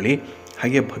ಮಾಡಿಕೊಳ್ಳಿ.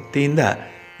 ಹಾಗೆ ಭಕ್ತಿಯಿಂದ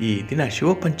ಈ ದಿನ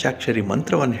ಶಿವಪಂಚಾಕ್ಷರಿ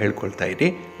ಮಂತ್ರವನ್ನು ಹೇಳ್ಕೊಳ್ತಾ ಇರಿ,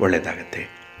 ಒಳ್ಳೆಯದಾಗತ್ತೆ.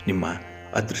 ನಿಮ್ಮ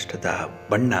ಅದೃಷ್ಟದ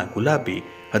ಬಣ್ಣ ಗುಲಾಬಿ,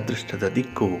 ಅದೃಷ್ಟದ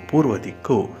ದಿಕ್ಕು ಪೂರ್ವ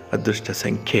ದಿಕ್ಕು, ಅದೃಷ್ಟ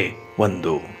ಸಂಖ್ಯೆ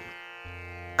 1.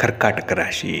 ಕರ್ಕಾಟಕ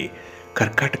ರಾಶಿ.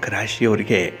 ಕರ್ಕಾಟಕ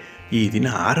ರಾಶಿಯವರಿಗೆ ಈ ದಿನ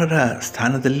 6ರ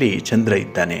ಸ್ಥಾನದಲ್ಲಿ ಚಂದ್ರ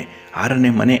ಇದ್ದಾನೆ,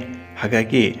 6ನೇ ಮನೆ.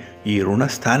 ಹಾಗಾಗಿ ಈ ಋಣ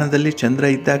ಸ್ಥಾನದಲ್ಲಿ ಚಂದ್ರ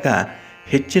ಇದ್ದಾಗ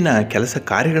ಹೆಚ್ಚಿನ ಕೆಲಸ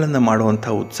ಕಾರ್ಯಗಳನ್ನು ಮಾಡುವಂಥ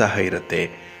ಉತ್ಸಾಹ ಇರುತ್ತೆ.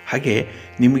 ಹಾಗೆ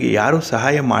ನಿಮಗೆ ಯಾರು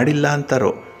ಸಹಾಯ ಮಾಡಿಲ್ಲ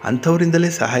ಅಂತಾರೋ ಅಂಥವರಿಂದಲೇ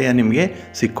ಸಹಾಯ ನಿಮಗೆ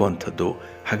ಸಿಕ್ಕುವಂಥದ್ದು.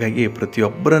 ಹಾಗಾಗಿ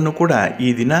ಪ್ರತಿಯೊಬ್ಬರನ್ನು ಕೂಡ ಈ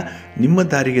ದಿನ ನಿಮ್ಮ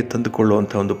ದಾರಿಗೆ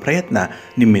ತಂದುಕೊಳ್ಳುವಂಥ ಒಂದು ಪ್ರಯತ್ನ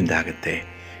ನಿಮ್ಮಿಂದ ಆಗುತ್ತೆ.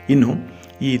 ಇನ್ನು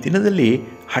ಈ ದಿನದಲ್ಲಿ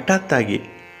ಹಠಾತ್ತಾಗಿ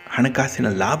ಹಣಕಾಸಿನ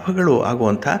ಲಾಭಗಳು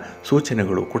ಆಗುವಂಥ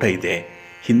ಸೂಚನೆಗಳು ಕೂಡ ಇದೆ.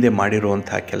 ಹಿಂದೆ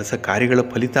ಮಾಡಿರುವಂಥ ಕೆಲಸ ಕಾರ್ಯಗಳ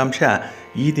ಫಲಿತಾಂಶ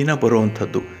ಈ ದಿನ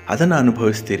ಬರುವಂಥದ್ದು, ಅದನ್ನು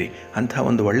ಅನುಭವಿಸ್ತೀರಿ. ಅಂಥ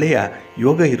ಒಂದು ಒಳ್ಳೆಯ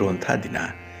ಯೋಗ ಇರುವಂಥ ದಿನ.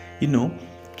 ಇನ್ನು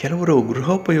ಕೆಲವರು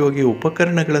ಗೃಹೋಪಯೋಗಿ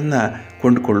ಉಪಕರಣಗಳನ್ನು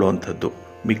ಕೊಂಡುಕೊಳ್ಳುವಂಥದ್ದು,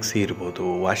 ಮಿಕ್ಸಿ ಇರ್ಬೋದು,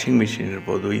 ವಾಷಿಂಗ್ ಮಿಷಿನ್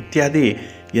ಇರ್ಬೋದು, ಇತ್ಯಾದಿ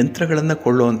ಯಂತ್ರಗಳನ್ನು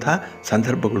ಕೊಳ್ಳುವಂಥ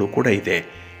ಸಂದರ್ಭಗಳು ಕೂಡ ಇದೆ.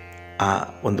 ಆ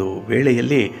ಒಂದು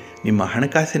ವೇಳೆಯಲ್ಲಿ ನಿಮ್ಮ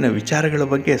ಹಣಕಾಸಿನ ವಿಚಾರಗಳ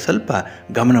ಬಗ್ಗೆ ಸ್ವಲ್ಪ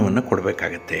ಗಮನವನ್ನು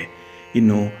ಕೊಡಬೇಕಾಗತ್ತೆ.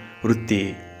 ಇನ್ನು ವೃತ್ತಿ,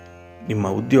 ನಿಮ್ಮ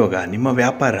ಉದ್ಯೋಗ, ನಿಮ್ಮ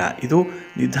ವ್ಯಾಪಾರ ಇದು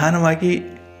ನಿಧಾನವಾಗಿ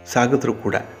ಸಾಗಿದ್ರೂ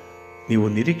ಕೂಡ ನೀವು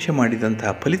ನಿರೀಕ್ಷೆ ಮಾಡಿದಂಥ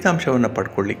ಫಲಿತಾಂಶವನ್ನು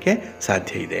ಪಡ್ಕೊಳ್ಳಿಕ್ಕೆ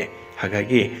ಸಾಧ್ಯ ಇದೆ.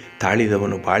 ಹಾಗಾಗಿ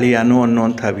ತಾಳಿದವನು ಬಾಳಿಯಾನು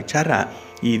ಅನ್ನುವಂಥ ವಿಚಾರ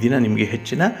ಈ ದಿನ ನಿಮಗೆ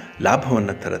ಹೆಚ್ಚಿನ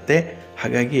ಲಾಭವನ್ನು ತರುತ್ತೆ.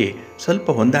 ಹಾಗಾಗಿ ಸ್ವಲ್ಪ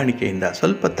ಹೊಂದಾಣಿಕೆಯಿಂದ,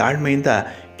 ಸ್ವಲ್ಪ ತಾಳ್ಮೆಯಿಂದ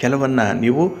ಕೆಲವನ್ನು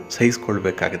ನೀವು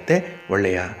ಸಹಿಸ್ಕೊಳ್ಬೇಕಾಗತ್ತೆ.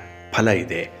 ಒಳ್ಳೆಯ ಫಲ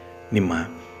ಇದೆ. ನಿಮ್ಮ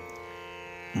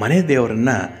ಮನೆ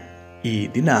ದೇವರನ್ನು ಈ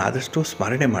ದಿನ ಆದಷ್ಟು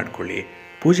ಸ್ಮರಣೆ ಮಾಡಿಕೊಳ್ಳಿ,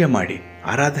 ಪೂಜೆ ಮಾಡಿ,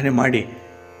 ಆರಾಧನೆ ಮಾಡಿ.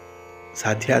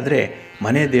 ಸಾಧ್ಯ ಆದರೆ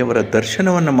ಮನೆ ದೇವರ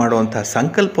ದರ್ಶನವನ್ನು ಮಾಡುವಂಥ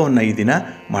ಸಂಕಲ್ಪವನ್ನು ಈ ದಿನ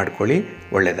ಮಾಡಿಕೊಳ್ಳಿ,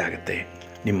 ಒಳ್ಳೆಯದಾಗತ್ತೆ.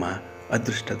 ನಿಮ್ಮ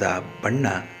ಅದೃಷ್ಟದ ಬಣ್ಣ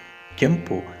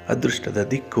ಕೆಂಪು, ಅದೃಷ್ಟದ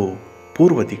ದಿಕ್ಕು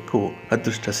ಪೂರ್ವ ದಿಕ್ಕು,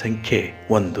 ಅದೃಷ್ಟ ಸಂಖ್ಯೆ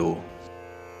 1.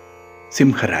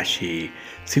 ಸಿಂಹರಾಶಿ.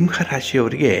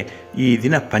 ಸಿಂಹರಾಶಿಯವರಿಗೆ ಈ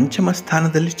ದಿನ ಪಂಚಮ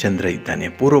ಸ್ಥಾನದಲ್ಲಿ ಚಂದ್ರ ಇದ್ದಾನೆ,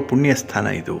 ಪೂರ್ವ ಪುಣ್ಯ ಸ್ಥಾನ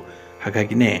ಇದು.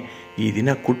 ಹಾಗಾಗಿನೇ ಈ ದಿನ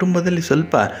ಕುಟುಂಬದಲ್ಲಿ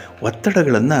ಸ್ವಲ್ಪ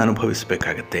ಒತ್ತಡಗಳನ್ನು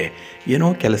ಅನುಭವಿಸಬೇಕಾಗತ್ತೆ. ಏನೋ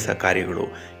ಕೆಲಸ ಕಾರ್ಯಗಳು,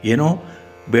 ಏನೋ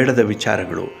ಬೇಡದ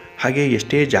ವಿಚಾರಗಳು, ಹಾಗೆ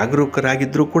ಎಷ್ಟೇ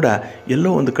ಜಾಗರೂಕರಾಗಿದ್ದರೂ ಕೂಡ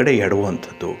ಎಲ್ಲೋ ಒಂದು ಕಡೆ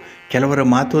ಎಡುವಂಥದ್ದು, ಕೆಲವರ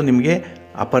ಮಾತು ನಿಮಗೆ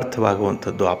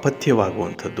ಅಪಾರ್ಥವಾಗುವಂಥದ್ದು,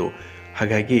 ಅಪಥ್ಯವಾಗುವಂಥದ್ದು.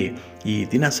 ಹಾಗಾಗಿ ಈ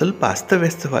ದಿನ ಸ್ವಲ್ಪ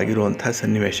ಅಸ್ತವ್ಯಸ್ತವಾಗಿರುವಂಥ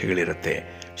ಸನ್ನಿವೇಶಗಳಿರುತ್ತೆ.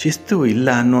 ಶಿಸ್ತು ಇಲ್ಲ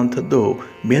ಅನ್ನುವಂಥದ್ದು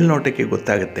ಮೇಲ್ನೋಟಕ್ಕೆ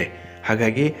ಗೊತ್ತಾಗುತ್ತೆ.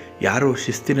 ಹಾಗಾಗಿ ಯಾರು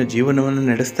ಶಿಸ್ತಿನ ಜೀವನವನ್ನು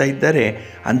ನಡೆಸ್ತಾ ಇದ್ದಾರೆ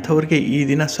ಅಂಥವ್ರಿಗೆ ಈ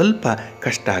ದಿನ ಸ್ವಲ್ಪ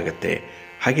ಕಷ್ಟ ಆಗುತ್ತೆ.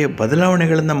 ಹಾಗೆ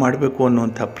ಬದಲಾವಣೆಗಳನ್ನು ಮಾಡಬೇಕು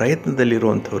ಅನ್ನುವಂಥ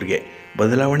ಪ್ರಯತ್ನದಲ್ಲಿರುವಂಥವ್ರಿಗೆ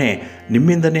ಬದಲಾವಣೆ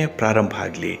ನಿಮ್ಮಿಂದನೇ ಪ್ರಾರಂಭ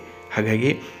ಆಗಲಿ.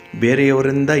 ಹಾಗಾಗಿ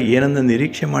ಬೇರೆಯವರಿಂದ ಏನನ್ನು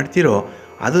ನಿರೀಕ್ಷೆ ಮಾಡ್ತೀರೋ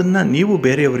ಅದನ್ನು ನೀವು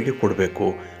ಬೇರೆಯವರಿಗೆ ಕೊಡಬೇಕು.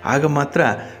 ಆಗ ಮಾತ್ರ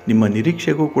ನಿಮ್ಮ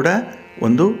ನಿರೀಕ್ಷೆಗೂ ಕೂಡ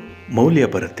ಒಂದು ಮೌಲ್ಯ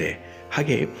ಬರುತ್ತೆ.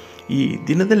 ಹಾಗೆ ಈ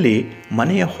ದಿನದಲ್ಲಿ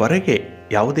ಮನೆಯ ಹೊರಗೆ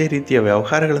ಯಾವುದೇ ರೀತಿಯ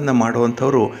ವ್ಯವಹಾರಗಳನ್ನು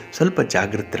ಮಾಡುವಂಥವರು ಸ್ವಲ್ಪ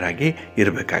ಜಾಗೃತರಾಗಿ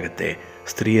ಇರಬೇಕಾಗತ್ತೆ.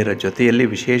 ಸ್ತ್ರೀಯರ ಜೊತೆಯಲ್ಲಿ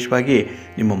ವಿಶೇಷವಾಗಿ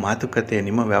ನಿಮ್ಮ ಮಾತುಕತೆ,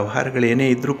 ನಿಮ್ಮ ವ್ಯವಹಾರಗಳೇನೇ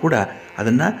ಇದ್ದರೂ ಕೂಡ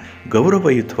ಅದನ್ನು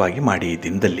ಗೌರವಯುತವಾಗಿ ಮಾಡಿ ಈ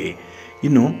ದಿನದಲ್ಲಿ.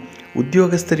 ಇನ್ನು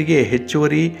ಉದ್ಯೋಗಸ್ಥರಿಗೆ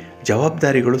ಹೆಚ್ಚುವರಿ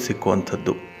ಜವಾಬ್ದಾರಿಗಳು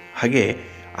ಸಿಕ್ಕುವಂಥದ್ದು, ಹಾಗೆ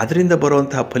ಅದರಿಂದ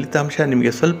ಬರುವಂತಹ ಫಲಿತಾಂಶ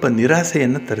ನಿಮಗೆ ಸ್ವಲ್ಪ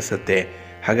ನಿರಾಸೆಯನ್ನು ತರಿಸುತ್ತೆ.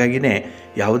 ಹಾಗಾಗಿನೇ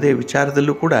ಯಾವುದೇ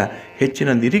ವಿಚಾರದಲ್ಲೂ ಕೂಡ ಹೆಚ್ಚಿನ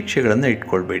ನಿರೀಕ್ಷೆಗಳನ್ನು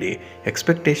ಇಟ್ಕೊಳ್ಬೇಡಿ,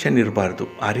 ಎಕ್ಸ್ಪೆಕ್ಟೇಷನ್ ಇರಬಾರ್ದು.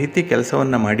 ಆ ರೀತಿ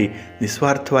ಕೆಲಸವನ್ನು ಮಾಡಿ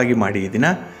ನಿಸ್ವಾರ್ಥವಾಗಿ ಮಾಡಿ ಈ ದಿನ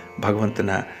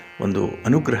ಭಗವಂತನ ಒಂದು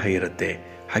ಅನುಗ್ರಹ ಇರುತ್ತೆ.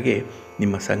 ಹಾಗೆ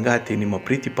ನಿಮ್ಮ ಸಂಗಾತಿ, ನಿಮ್ಮ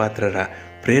ಪ್ರೀತಿ ಪಾತ್ರರ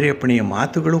ಪ್ರೇರೇಪಣೆಯ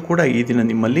ಮಾತುಗಳು ಕೂಡ ಈ ದಿನ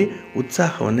ನಿಮ್ಮಲ್ಲಿ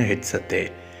ಉತ್ಸಾಹವನ್ನು ಹೆಚ್ಚಿಸುತ್ತೆ.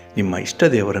 ನಿಮ್ಮ ಇಷ್ಟ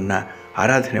ದೇವರನ್ನು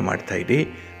ಆರಾಧನೆ ಮಾಡ್ತಾಯಿರಿ.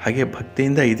 ಹಾಗೆ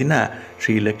ಭಕ್ತಿಯಿಂದ ಈ ದಿನ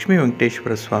ಶ್ರೀ ಲಕ್ಷ್ಮೀ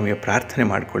ವೆಂಕಟೇಶ್ವರ ಸ್ವಾಮಿಯ ಪ್ರಾರ್ಥನೆ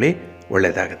ಮಾಡಿಕೊಳ್ಳಿ,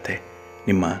 ಒಳ್ಳೆಯದಾಗತ್ತೆ.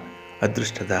 ನಿಮ್ಮ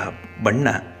ಅದೃಷ್ಟದ ಬಣ್ಣ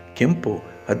ಕೆಂಪು,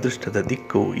 ಅದೃಷ್ಟದ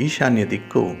ದಿಕ್ಕು ಈಶಾನ್ಯ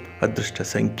ದಿಕ್ಕು, ಅದೃಷ್ಟ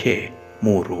ಸಂಖ್ಯೆ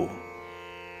 3.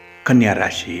 ಕನ್ಯಾ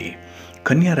ರಾಶಿ.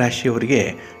 ಕನ್ಯಾ ರಾಶಿಯವರಿಗೆ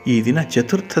ಈ ದಿನ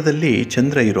ಚತುರ್ಥದಲ್ಲಿ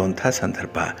ಚಂದ್ರ ಇರುವಂಥ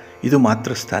ಸಂದರ್ಭ, ಇದು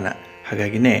ಮಾತೃಸ್ಥಾನ.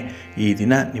 ಹಾಗಾಗಿನೇ ಈ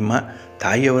ದಿನ ನಿಮ್ಮ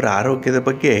ತಾಯಿಯವರ ಆರೋಗ್ಯದ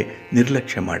ಬಗ್ಗೆ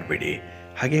ನಿರ್ಲಕ್ಷ್ಯ ಮಾಡಬೇಡಿ.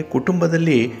 ಹಾಗೆ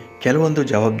ಕುಟುಂಬದಲ್ಲಿ ಕೆಲವೊಂದು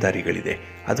ಜವಾಬ್ದಾರಿಗಳಿದೆ,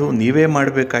 ಅದು ನೀವೇ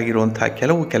ಮಾಡಬೇಕಾಗಿರುವಂಥ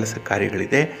ಕೆಲವು ಕೆಲಸ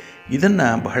ಕಾರ್ಯಗಳಿದೆ. ಇದನ್ನು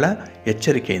ಬಹಳ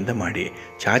ಎಚ್ಚರಿಕೆಯಿಂದ ಮಾಡಿ,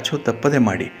 ಚಾಚು ತಪ್ಪದೆ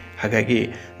ಮಾಡಿ. ಹಾಗಾಗಿ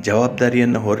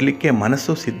ಜವಾಬ್ದಾರಿಯನ್ನು ಹೊರಲಿಕ್ಕೆ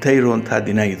ಮನಸ್ಸು ಸಿದ್ಧ ಇರುವಂಥ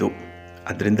ದಿನ ಇದು.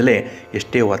 ಅದರಿಂದಲೇ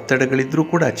ಎಷ್ಟೇ ಒತ್ತಡಗಳಿದ್ದರೂ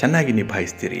ಕೂಡ ಚೆನ್ನಾಗಿ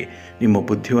ನಿಭಾಯಿಸ್ತೀರಿ. ನಿಮ್ಮ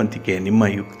ಬುದ್ಧಿವಂತಿಕೆ, ನಿಮ್ಮ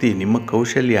ಯುಕ್ತಿ, ನಿಮ್ಮ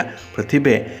ಕೌಶಲ್ಯ,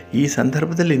 ಪ್ರತಿಭೆ ಈ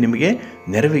ಸಂದರ್ಭದಲ್ಲಿ ನಿಮಗೆ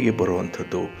ನೆರವಿಗೆ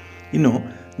ಬರುವಂಥದ್ದು. ಇನ್ನು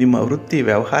ನಿಮ್ಮ ವೃತ್ತಿ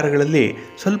ವ್ಯವಹಾರಗಳಲ್ಲಿ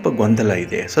ಸ್ವಲ್ಪ ಗೊಂದಲ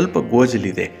ಇದೆ, ಸ್ವಲ್ಪ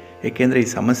ಗೋಜಲಿದೆ. ಏಕೆಂದರೆ ಈ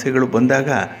ಸಮಸ್ಯೆಗಳು ಬಂದಾಗ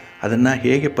ಅದನ್ನು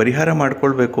ಹೇಗೆ ಪರಿಹಾರ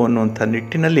ಮಾಡಿಕೊಳ್ಬೇಕು ಅನ್ನುವಂಥ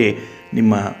ನಿಟ್ಟಿನಲ್ಲಿ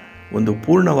ನಿಮ್ಮ ಒಂದು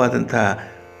ಪೂರ್ಣವಾದಂಥ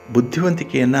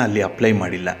ಬುದ್ಧಿವಂತಿಕೆಯನ್ನು ಅಲ್ಲಿ ಅಪ್ಲೈ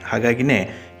ಮಾಡಿಲ್ಲ. ಹಾಗಾಗಿನೇ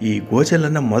ಈ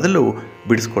ಗೋಜಲನ್ನು ಮೊದಲು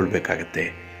ಬಿಡಿಸ್ಕೊಳ್ಬೇಕಾಗತ್ತೆ.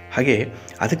 ಹಾಗೆ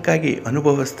ಅದಕ್ಕಾಗಿ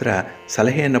ಅನುಭವಸ್ಥರ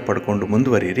ಸಲಹೆಯನ್ನು ಪಡ್ಕೊಂಡು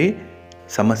ಮುಂದುವರಿಯಿರಿ,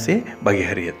 ಸಮಸ್ಯೆ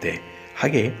ಬಗೆಹರಿಯುತ್ತೆ.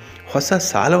 ಹಾಗೆ ಹೊಸ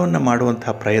ಸಾಲವನ್ನು ಮಾಡುವಂಥ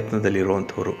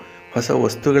ಪ್ರಯತ್ನದಲ್ಲಿರುವಂಥವರು, ಹೊಸ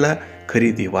ವಸ್ತುಗಳ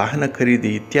ಖರೀದಿ, ವಾಹನ ಖರೀದಿ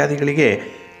ಇತ್ಯಾದಿಗಳಿಗೆ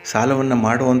ಸಾಲವನ್ನು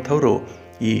ಮಾಡುವಂಥವರು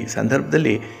ಈ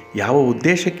ಸಂದರ್ಭದಲ್ಲಿ ಯಾವ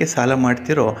ಉದ್ದೇಶಕ್ಕೆ ಸಾಲ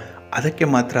ಮಾಡ್ತೀರೋ ಅದಕ್ಕೆ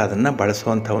ಮಾತ್ರ ಅದನ್ನು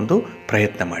ಬಳಸುವಂಥ ಒಂದು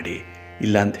ಪ್ರಯತ್ನ ಮಾಡಿ.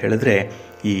 ಇಲ್ಲ ಅಂತ ಹೇಳಿದ್ರೆ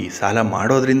ಈ ಸಾಲ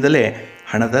ಮಾಡೋದ್ರಿಂದಲೇ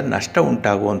ಹಣದ ನಷ್ಟ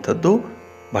ಉಂಟಾಗುವಂಥದ್ದು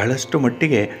ಬಹಳಷ್ಟು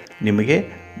ಮಟ್ಟಿಗೆ ನಿಮಗೆ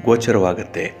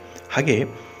ಗೋಚರವಾಗುತ್ತೆ. ಹಾಗೆ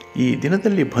ಈ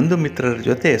ದಿನದಲ್ಲಿ ಬಂಧು ಮಿತ್ರರ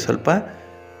ಜೊತೆ ಸ್ವಲ್ಪ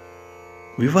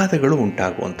ವಿವಾದಗಳು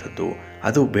ಉಂಟಾಗುವಂಥದ್ದು,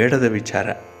 ಅದು ಬೇಡದ ವಿಚಾರ,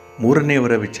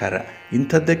 ಮೂರನೆಯವರ ವಿಚಾರ,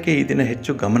 ಇಂಥದ್ದಕ್ಕೆ ಈ ದಿನ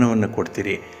ಹೆಚ್ಚು ಗಮನವನ್ನು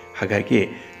ಕೊಡ್ತೀರಿ. ಹಾಗಾಗಿ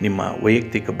ನಿಮ್ಮ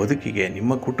ವೈಯಕ್ತಿಕ ಬದುಕಿಗೆ,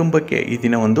 ನಿಮ್ಮ ಕುಟುಂಬಕ್ಕೆ ಈ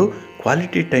ದಿನ ಒಂದು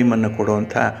ಕ್ವಾಲಿಟಿ ಟೈಮನ್ನು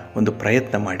ಕೊಡುವಂಥ ಒಂದು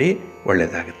ಪ್ರಯತ್ನ ಮಾಡಿ,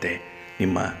 ಒಳ್ಳೆಯದಾಗುತ್ತೆ.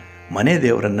 ನಿಮ್ಮ ಮನೆ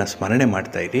ದೇವರನ್ನು ಸ್ಮರಣೆ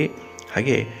ಮಾಡ್ತಾಯಿರಿ.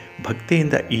 ಹಾಗೆ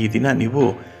ಭಕ್ತಿಯಿಂದ ಈ ದಿನ ನೀವು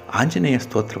ಆಂಜನೇಯ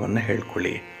ಸ್ತೋತ್ರವನ್ನು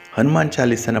ಹೇಳ್ಕೊಳ್ಳಿ, ಹನುಮಾನ್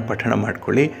ಚಾಲೀಸನ ಪಠಣ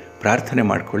ಮಾಡ್ಕೊಳ್ಳಿ, ಪ್ರಾರ್ಥನೆ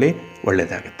ಮಾಡ್ಕೊಳ್ಳಿ,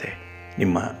 ಒಳ್ಳೆಯದಾಗುತ್ತೆ.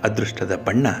 ನಿಮ್ಮ ಅದೃಷ್ಟದ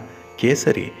ಬಣ್ಣ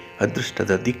ಕೇಸರಿ,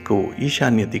 ಅದೃಷ್ಟದ ದಿಕ್ಕು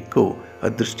ಈಶಾನ್ಯ ದಿಕ್ಕು,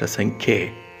 ಅದೃಷ್ಟ ಸಂಖ್ಯೆ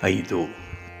 5.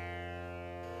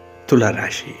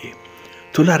 ತುಲಾರಾಶಿ.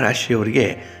 ತುಲಾರಾಶಿಯವರಿಗೆ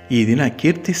ಈ ದಿನ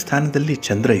ಕೀರ್ತಿ ಸ್ಥಾನದಲ್ಲಿ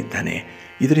ಚಂದ್ರ ಇದ್ದಾನೆ.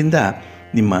 ಇದರಿಂದ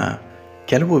ನಿಮ್ಮ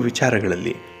ಕೆಲವು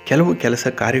ವಿಚಾರಗಳಲ್ಲಿ, ಕೆಲವು ಕೆಲಸ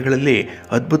ಕಾರ್ಯಗಳಲ್ಲಿ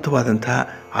ಅದ್ಭುತವಾದಂತಹ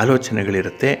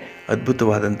ಆಲೋಚನೆಗಳಿರುತ್ತೆ,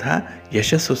 ಅದ್ಭುತವಾದಂತಹ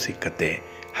ಯಶಸ್ಸು ಸಿಕ್ಕತ್ತೆ.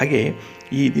 ಹಾಗೆ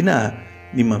ಈ ದಿನ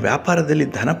ನಿಮ್ಮ ವ್ಯಾಪಾರದಲ್ಲಿ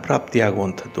ಧನ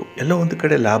ಪ್ರಾಪ್ತಿಯಾಗುವಂಥದ್ದು, ಎಲ್ಲೋ ಒಂದು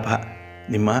ಕಡೆ ಲಾಭ,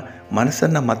 ನಿಮ್ಮ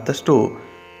ಮನಸ್ಸನ್ನು ಮತ್ತಷ್ಟು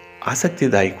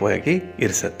ಆಸಕ್ತಿದಾಯಕವಾಗಿ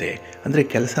ಇರಿಸುತ್ತೆ. ಅಂದರೆ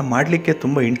ಕೆಲಸ ಮಾಡಲಿಕ್ಕೆ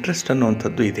ತುಂಬ ಇಂಟ್ರೆಸ್ಟ್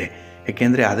ಅನ್ನುವಂಥದ್ದು ಇದೆ.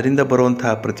 ಏಕೆಂದರೆ ಅದರಿಂದ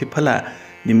ಬರುವಂತಹ ಪ್ರತಿಫಲ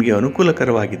ನಿಮಗೆ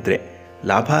ಅನುಕೂಲಕರವಾಗಿದ್ದರೆ,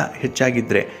 ಲಾಭ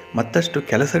ಹೆಚ್ಚಾಗಿದ್ದರೆ ಮತ್ತಷ್ಟು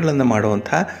ಕೆಲಸಗಳನ್ನು ಮಾಡುವಂಥ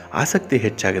ಆಸಕ್ತಿ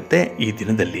ಹೆಚ್ಚಾಗುತ್ತೆ ಈ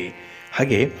ದಿನದಲ್ಲಿ.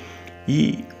 ಹಾಗೆ ಈ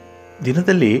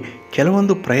ದಿನದಲ್ಲಿ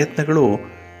ಕೆಲವೊಂದು ಪ್ರಯತ್ನಗಳು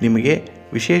ನಿಮಗೆ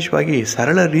ವಿಶೇಷವಾಗಿ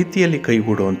ಸರಳ ರೀತಿಯಲ್ಲಿ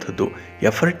ಕೈಗೂಡುವಂಥದ್ದು,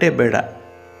 ಎಫರ್ಟೇ ಬೇಡ,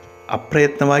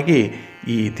 ಅಪ್ರಯತ್ನವಾಗಿ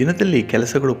ಈ ದಿನದಲ್ಲಿ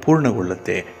ಕೆಲಸಗಳು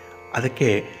ಪೂರ್ಣಗೊಳ್ಳುತ್ತೆ. ಅದಕ್ಕೆ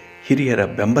ಹಿರಿಯರ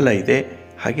ಬೆಂಬಲ ಇದೆ.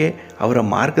 ಹಾಗೆ ಅವರ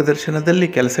ಮಾರ್ಗದರ್ಶನದಲ್ಲಿ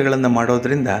ಕೆಲಸಗಳನ್ನು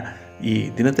ಮಾಡೋದರಿಂದ ಈ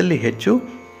ದಿನದಲ್ಲಿ ಹೆಚ್ಚು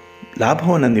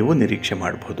ಲಾಭವನ್ನು ನೀವು ನಿರೀಕ್ಷೆ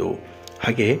ಮಾಡ್ಬೋದು.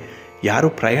 ಹಾಗೆ ಯಾರು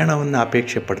ಪ್ರಯಾಣವನ್ನು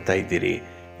ಅಪೇಕ್ಷೆ ಪಡ್ತಾ ಇದ್ದೀರಿ,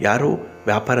 ಯಾರು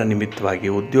ವ್ಯಾಪಾರ ನಿಮಿತ್ತವಾಗಿ,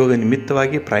 ಉದ್ಯೋಗ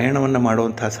ನಿಮಿತ್ತವಾಗಿ ಪ್ರಯಾಣವನ್ನು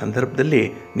ಮಾಡುವಂಥ ಸಂದರ್ಭದಲ್ಲಿ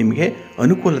ನಿಮಗೆ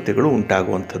ಅನುಕೂಲತೆಗಳು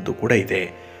ಉಂಟಾಗುವಂಥದ್ದು ಕೂಡ ಇದೆ.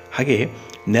 ಹಾಗೆ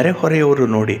ನೆರೆಹೊರೆಯವರು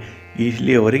ನೋಡಿ,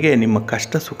 ಇಲ್ಲಿಯವರೆಗೆ ನಿಮ್ಮ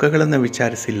ಕಷ್ಟ ಸುಖಗಳನ್ನು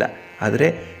ವಿಚಾರಿಸಿಲ್ಲ, ಆದರೆ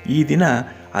ಈ ದಿನ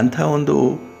ಅಂಥ ಒಂದು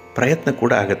ಪ್ರಯತ್ನ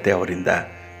ಕೂಡ ಆಗುತ್ತೆ ಅವರಿಂದ.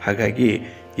 ಹಾಗಾಗಿ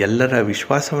ಎಲ್ಲರ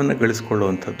ವಿಶ್ವಾಸವನ್ನು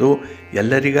ಗಳಿಸ್ಕೊಳ್ಳುವಂಥದ್ದು,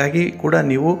 ಎಲ್ಲರಿಗಾಗಿ ಕೂಡ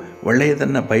ನೀವು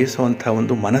ಒಳ್ಳೆಯದನ್ನು ಬಯಸುವಂಥ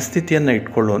ಒಂದು ಮನಸ್ಥಿತಿಯನ್ನು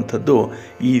ಇಟ್ಕೊಳ್ಳುವಂಥದ್ದು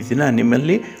ಈ ದಿನ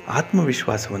ನಿಮ್ಮಲ್ಲಿ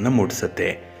ಆತ್ಮವಿಶ್ವಾಸವನ್ನು ಮೂಡಿಸುತ್ತೆ.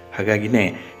 ಹಾಗಾಗಿನೇ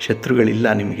ಶತ್ರುಗಳಿಲ್ಲ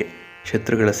ನಿಮಗೆ,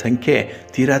 ಶತ್ರುಗಳ ಸಂಖ್ಯೆ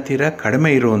ತೀರಾ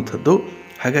ಕಡಿಮೆ ಇರುವಂಥದ್ದು.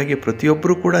 ಹಾಗಾಗಿ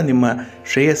ಪ್ರತಿಯೊಬ್ಬರೂ ಕೂಡ ನಿಮ್ಮ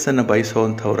ಶ್ರೇಯಸ್ಸನ್ನು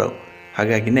ಬಯಸುವಂಥವ್ರು.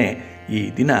 ಹಾಗಾಗಿನೇ ಈ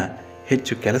ದಿನ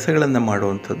ಹೆಚ್ಚು ಕೆಲಸಗಳನ್ನು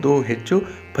ಮಾಡುವಂಥದ್ದು, ಹೆಚ್ಚು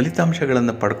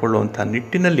ಫಲಿತಾಂಶಗಳನ್ನು ಪಡ್ಕೊಳ್ಳುವಂಥ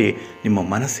ನಿಟ್ಟಿನಲ್ಲಿ ನಿಮ್ಮ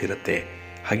ಮನಸ್ಸಿರುತ್ತೆ.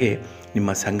 ಹಾಗೆ ನಿಮ್ಮ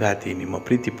ಸಂಗಾತಿ, ನಿಮ್ಮ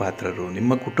ಪ್ರೀತಿ ಪಾತ್ರರು,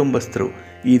 ನಿಮ್ಮ ಕುಟುಂಬಸ್ಥರು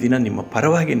ಈ ದಿನ ನಿಮ್ಮ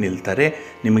ಪರವಾಗಿ ನಿಲ್ತಾರೆ,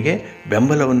 ನಿಮಗೆ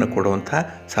ಬೆಂಬಲವನ್ನು ಕೊಡುವಂಥ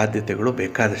ಸಾಧ್ಯತೆಗಳು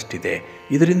ಬೇಕಾದಷ್ಟಿದೆ.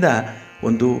 ಇದರಿಂದ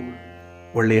ಒಂದು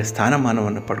ಒಳ್ಳೆಯ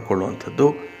ಸ್ಥಾನಮಾನವನ್ನು ಪಡ್ಕೊಳ್ಳುವಂಥದ್ದು,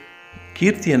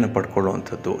 ಕೀರ್ತಿಯನ್ನು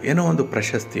ಪಡ್ಕೊಳ್ಳುವಂಥದ್ದು, ಏನೋ ಒಂದು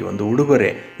ಪ್ರಶಸ್ತಿ, ಒಂದು ಉಡುಗೊರೆ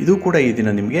ಇದು ಕೂಡ ಈ ದಿನ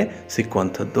ನಿಮಗೆ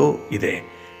ಸಿಕ್ಕುವಂಥದ್ದು ಇದೆ.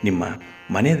 ನಿಮ್ಮ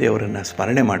ಮನೆ ದೇವರನ್ನು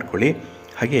ಸ್ಮರಣೆ ಮಾಡಿಕೊಳ್ಳಿ.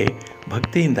 ಹಾಗೆ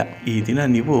ಭಕ್ತಿಯಿಂದ ಈ ದಿನ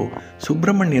ನೀವು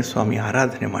ಸುಬ್ರಹ್ಮಣ್ಯ ಸ್ವಾಮಿ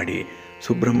ಆರಾಧನೆ ಮಾಡಿ,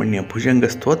 ಸುಬ್ರಹ್ಮಣ್ಯ ಭುಜಂಗ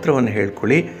ಸ್ತೋತ್ರವನ್ನು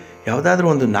ಹೇಳ್ಕೊಳ್ಳಿ. ಯಾವುದಾದ್ರೂ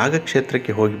ಒಂದು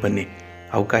ನಾಗಕ್ಷೇತ್ರಕ್ಕೆ ಹೋಗಿ ಬನ್ನಿ,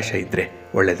 ಅವಕಾಶ ಇದ್ದರೆ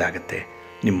ಒಳ್ಳೆಯದಾಗತ್ತೆ.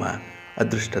 ನಿಮ್ಮ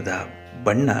ಅದೃಷ್ಟದ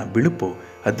ಬಣ್ಣ ಬಿಳುಪು,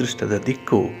 ಅದೃಷ್ಟದ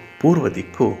ದಿಕ್ಕು ಪೂರ್ವ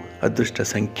ದಿಕ್ಕು, ಅದೃಷ್ಟ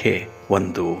ಸಂಖ್ಯೆ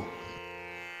 1.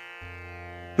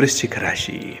 ವೃಶ್ಚಿಕ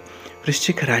ರಾಶಿ.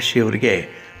 ವೃಶ್ಚಿಕ ರಾಶಿಯವರಿಗೆ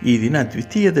ಈ ದಿನ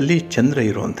ದ್ವಿತೀಯದಲ್ಲಿ ಚಂದ್ರ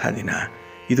ಇರುವಂಥ ದಿನ.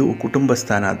 ಇದು ಕುಟುಂಬ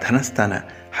ಸ್ಥಾನ, ಧನಸ್ಥಾನ.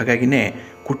 ಹಾಗಾಗಿನೇ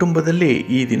ಕುಟುಂಬದಲ್ಲಿ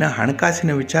ಈ ದಿನ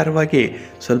ಹಣಕಾಸಿನ ವಿಚಾರವಾಗಿ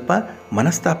ಸ್ವಲ್ಪ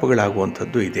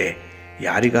ಮನಸ್ತಾಪಗಳಾಗುವಂಥದ್ದು ಇದೆ.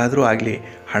 ಯಾರಿಗಾದರೂ ಆಗಲಿ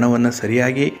ಹಣವನ್ನು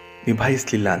ಸರಿಯಾಗಿ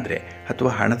ನಿಭಾಯಿಸಲಿಲ್ಲ ಅಂದರೆ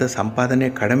ಅಥವಾ ಹಣದ ಸಂಪಾದನೆ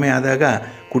ಕಡಿಮೆ ಆದಾಗ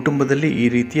ಕುಟುಂಬದಲ್ಲಿ ಈ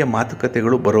ರೀತಿಯ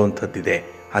ಮಾತುಕತೆಗಳು ಬರುವಂಥದ್ದಿದೆ.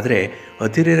 ಆದರೆ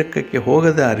ಅತಿರೇಕಕ್ಕೆ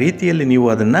ಹೋಗದ ರೀತಿಯಲ್ಲಿ ನೀವು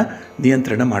ಅದನ್ನು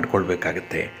ನಿಯಂತ್ರಣ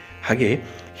ಮಾಡಿಕೊಳ್ಬೇಕಾಗತ್ತೆ. ಹಾಗೆ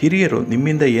ಹಿರಿಯರು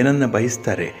ನಿಮ್ಮಿಂದ ಏನನ್ನು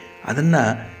ಬಯಸ್ತಾರೆ ಅದನ್ನು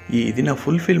ಈ ದಿನ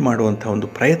ಫುಲ್ಫಿಲ್ ಮಾಡುವಂಥ ಒಂದು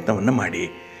ಪ್ರಯತ್ನವನ್ನು ಮಾಡಿ.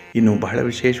 ಇನ್ನು ಬಹಳ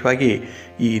ವಿಶೇಷವಾಗಿ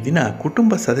ಈ ದಿನ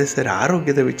ಕುಟುಂಬ ಸದಸ್ಯರ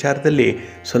ಆರೋಗ್ಯದ ವಿಚಾರದಲ್ಲಿ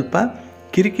ಸ್ವಲ್ಪ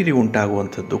ಕಿರಿಕಿರಿ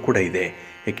ಉಂಟಾಗುವಂಥದ್ದು ಕೂಡ ಇದೆ.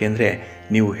 ಏಕೆಂದರೆ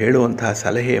ನೀವು ಹೇಳುವಂತಹ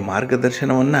ಸಲಹೆ,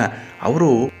 ಮಾರ್ಗದರ್ಶನವನ್ನು ಅವರು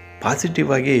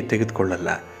ಪಾಸಿಟಿವ್ ಆಗಿ ತೆಗೆದುಕೊಳ್ಳಲ್ಲ.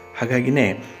 ಹಾಗಾಗಿನೇ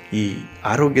ಈ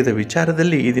ಆರೋಗ್ಯದ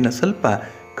ವಿಚಾರದಲ್ಲಿ ಈ ದಿನ ಸ್ವಲ್ಪ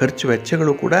ಖರ್ಚು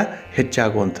ವೆಚ್ಚಗಳು ಕೂಡ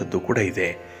ಹೆಚ್ಚಾಗುವಂಥದ್ದು ಕೂಡ ಇದೆ.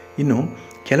 ಇನ್ನು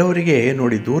ಕೆಲವರಿಗೆ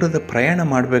ನೋಡಿ, ದೂರದ ಪ್ರಯಾಣ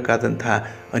ಮಾಡಬೇಕಾದಂತಹ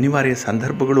ಅನಿವಾರ್ಯ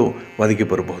ಸಂದರ್ಭಗಳು ಒದಗಿ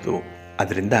ಬರಬಹುದು.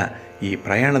 ಅದರಿಂದ ಈ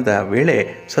ಪ್ರಯಾಣದ ವೇಳೆ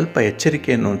ಸ್ವಲ್ಪ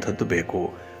ಎಚ್ಚರಿಕೆ ಅನ್ನುವಂಥದ್ದು ಬೇಕು.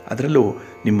 ಅದರಲ್ಲೂ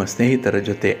ನಿಮ್ಮ ಸ್ನೇಹಿತರ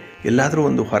ಜೊತೆ ಎಲ್ಲಾದರೂ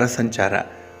ಒಂದು ಹೊರ ಸಂಚಾರ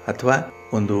ಅಥವಾ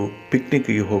ಒಂದು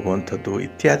ಪಿಕ್ನಿಕ್ಗೆ ಹೋಗುವಂಥದ್ದು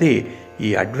ಇತ್ಯಾದಿ ಈ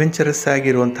ಅಡ್ವೆಂಚರಸ್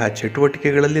ಆಗಿರುವಂತಹ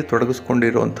ಚಟುವಟಿಕೆಗಳಲ್ಲಿ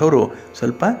ತೊಡಗಿಸ್ಕೊಂಡಿರುವಂಥವರು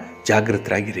ಸ್ವಲ್ಪ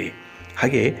ಜಾಗೃತರಾಗಿರಿ.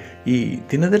 ಹಾಗೆ ಈ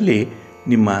ದಿನದಲ್ಲಿ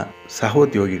ನಿಮ್ಮ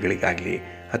ಸಹೋದ್ಯೋಗಿಗಳಿಗಾಗಲಿ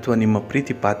ಅಥವಾ ನಿಮ್ಮ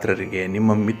ಪ್ರೀತಿ ಪಾತ್ರರಿಗೆ,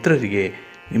 ನಿಮ್ಮ ಮಿತ್ರರಿಗೆ,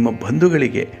 ನಿಮ್ಮ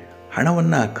ಬಂಧುಗಳಿಗೆ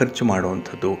ಹಣವನ್ನು ಖರ್ಚು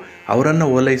ಮಾಡುವಂಥದ್ದು, ಅವರನ್ನು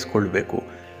ಓಲೈಸ್ಕೊಳ್ಬೇಕು.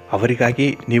 ಅವರಿಗಾಗಿ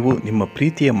ನೀವು ನಿಮ್ಮ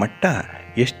ಪ್ರೀತಿಯ ಮಟ್ಟ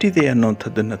ಎಷ್ಟಿದೆ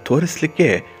ಅನ್ನೋವಂಥದ್ದನ್ನು ತೋರಿಸಲಿಕ್ಕೆ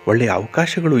ಒಳ್ಳೆಯ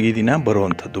ಅವಕಾಶಗಳು ಈ ದಿನ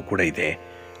ಬರುವಂಥದ್ದು ಕೂಡ ಇದೆ.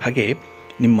 ಹಾಗೆ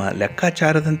ನಿಮ್ಮ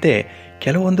ಲೆಕ್ಕಾಚಾರದಂತೆ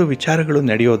ಕೆಲವೊಂದು ವಿಚಾರಗಳು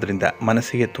ನಡೆಯೋದರಿಂದ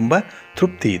ಮನಸ್ಸಿಗೆ ತುಂಬ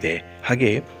ತೃಪ್ತಿ ಇದೆ.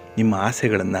 ಹಾಗೆ ನಿಮ್ಮ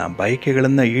ಆಸೆಗಳನ್ನು,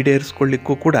 ಬಯಕೆಗಳನ್ನು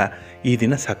ಈಡೇರಿಸ್ಕೊಳ್ಳಿಕ್ಕೂ ಕೂಡ ಈ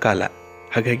ದಿನ ಸಕಾಲ.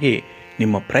 ಹಾಗಾಗಿ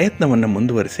ನಿಮ್ಮ ಪ್ರಯತ್ನವನ್ನು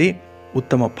ಮುಂದುವರಿಸಿ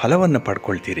ಉತ್ತಮ ಫಲವನ್ನು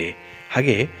ಪಡ್ಕೊಳ್ತೀರಿ.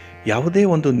 ಹಾಗೆ ಯಾವುದೇ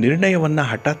ಒಂದು ನಿರ್ಣಯವನ್ನು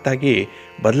ಹಠಾತ್ತಾಗಿ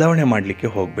ಬದಲಾವಣೆ ಮಾಡಲಿಕ್ಕೆ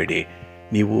ಹೋಗಬೇಡಿ.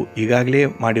 ನೀವು ಈಗಾಗಲೇ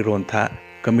ಮಾಡಿರುವಂಥ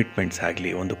ಕಮಿಟ್ಮೆಂಟ್ಸ್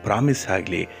ಆಗಲಿ, ಒಂದು ಪ್ರಾಮಿಸ್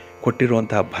ಆಗಲಿ,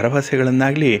 ಕೊಟ್ಟಿರುವಂಥ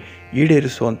ಭರವಸೆಗಳನ್ನಾಗಲಿ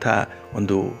ಈಡೇರಿಸುವಂಥ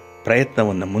ಒಂದು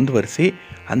ಪ್ರಯತ್ನವನ್ನು ಮುಂದುವರಿಸಿ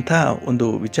ಅಂಥ ಒಂದು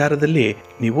ವಿಚಾರದಲ್ಲಿ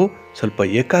ನೀವು ಸ್ವಲ್ಪ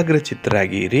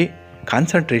ಏಕಾಗ್ರಚಿತ್ತರಾಗಿ ಇರಿ,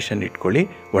 ಕಾನ್ಸಂಟ್ರೇಷನ್ ಇಟ್ಕೊಳ್ಳಿ,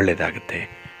 ಒಳ್ಳೆಯದಾಗುತ್ತೆ.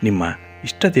 ನಿಮ್ಮ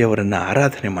ಇಷ್ಟ ದೇವರನ್ನು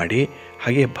ಆರಾಧನೆ ಮಾಡಿ.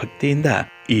 ಹಾಗೆ ಭಕ್ತಿಯಿಂದ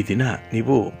ಈ ದಿನ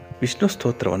ನೀವು ವಿಷ್ಣು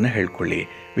ಸ್ತೋತ್ರವನ್ನು ಹೇಳ್ಕೊಳ್ಳಿ,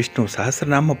 ವಿಷ್ಣು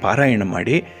ಸಹಸ್ರನಾಮ ಪಾರಾಯಣ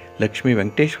ಮಾಡಿ, ಲಕ್ಷ್ಮೀ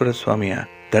ವೆಂಕಟೇಶ್ವರ ಸ್ವಾಮಿಯ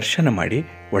ದರ್ಶನ ಮಾಡಿ,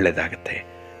 ಒಳ್ಳೆಯದಾಗುತ್ತೆ.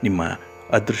 ನಿಮ್ಮ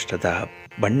ಅದೃಷ್ಟದ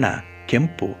ಬಣ್ಣ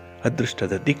ಕೆಂಪು,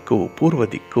 ಅದೃಷ್ಟದ ದಿಕ್ಕು ಪೂರ್ವ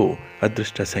ದಿಕ್ಕು,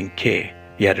 ಅದೃಷ್ಟ ಸಂಖ್ಯೆ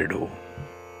 2.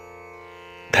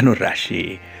 ಧನುರಾಶಿ.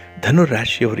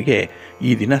 ಧನುರಾಶಿಯವರಿಗೆ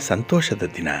ಈ ದಿನ ಸಂತೋಷದ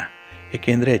ದಿನ.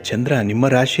 ಏಕೆಂದರೆ ಚಂದ್ರ ನಿಮ್ಮ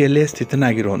ರಾಶಿಯಲ್ಲೇ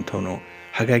ಸ್ಥಿತನಾಗಿರುವಂಥವನು.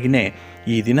 ಹಾಗಾಗಿನೇ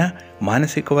ಈ ದಿನ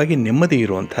ಮಾನಸಿಕವಾಗಿ ನೆಮ್ಮದಿ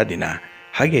ಇರುವಂಥ ದಿನ.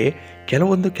 ಹಾಗೆ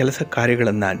ಕೆಲವೊಂದು ಕೆಲಸ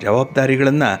ಕಾರ್ಯಗಳನ್ನು,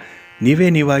 ಜವಾಬ್ದಾರಿಗಳನ್ನು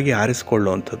ನೀವಾಗಿ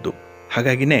ಆರಿಸಿಕೊಳ್ಳುವಂಥದ್ದು.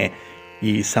 ಹಾಗಾಗಿನೇ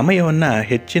ಈ ಸಮಯವನ್ನು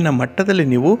ಹೆಚ್ಚಿನ ಮಟ್ಟದಲ್ಲಿ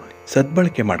ನೀವು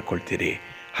ಸದ್ಬಳಕೆ ಮಾಡ್ಕೊಳ್ತೀರಿ.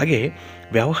 ಹಾಗೆ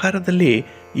ವ್ಯವಹಾರದಲ್ಲಿ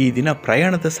ಈ ದಿನ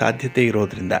ಪ್ರಯಾಣದ ಸಾಧ್ಯತೆ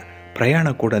ಇರೋದರಿಂದ ಪ್ರಯಾಣ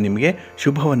ಕೂಡ ನಿಮಗೆ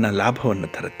ಶುಭವನ್ನು, ಲಾಭವನ್ನು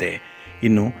ತರುತ್ತೆ.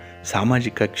 ಇನ್ನು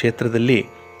ಸಾಮಾಜಿಕ ಕ್ಷೇತ್ರದಲ್ಲಿ,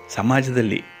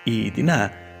 ಸಮಾಜದಲ್ಲಿ ಈ ದಿನ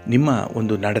ನಿಮ್ಮ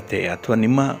ಒಂದು ನಡತೆ ಅಥವಾ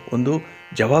ನಿಮ್ಮ ಒಂದು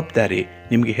ಜವಾಬ್ದಾರಿ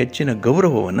ನಿಮಗೆ ಹೆಚ್ಚಿನ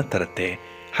ಗೌರವವನ್ನು ತರುತ್ತೆ.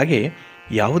 ಹಾಗೆ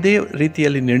ಯಾವುದೇ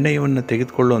ರೀತಿಯಲ್ಲಿ ನಿರ್ಣಯವನ್ನು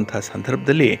ತೆಗೆದುಕೊಳ್ಳುವಂಥ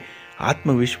ಸಂದರ್ಭದಲ್ಲಿ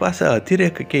ಆತ್ಮವಿಶ್ವಾಸ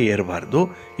ಅತಿರೇಕಕ್ಕೆ ಏರಬಾರ್ದು.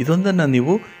 ಇದೊಂದನ್ನು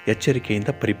ನೀವು ಎಚ್ಚರಿಕೆಯಿಂದ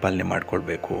ಪರಿಪಾಲನೆ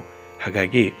ಮಾಡಿಕೊಳ್ಬೇಕು.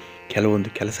 ಹಾಗಾಗಿ ಕೆಲವೊಂದು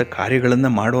ಕೆಲಸ ಕಾರ್ಯಗಳನ್ನು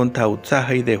ಮಾಡುವಂಥ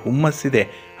ಉತ್ಸಾಹ ಇದೆ, ಹುಮ್ಮಸ್ಸಿದೆ.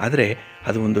 ಆದರೆ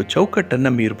ಅದು ಒಂದು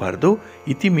ಚೌಕಟ್ಟನ್ನು ಮೀರಬಾರ್ದು.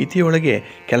 ಇತಿಮಿತಿಯೊಳಗೆ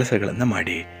ಕೆಲಸಗಳನ್ನು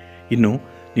ಮಾಡಿ. ಇನ್ನು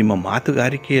ನಿಮ್ಮ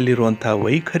ಮಾತುಗಾರಿಕೆಯಲ್ಲಿರುವಂಥ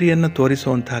ವೈಖರಿಯನ್ನು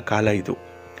ತೋರಿಸುವಂತಹ ಕಾಲ ಇದು.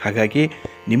 ಹಾಗಾಗಿ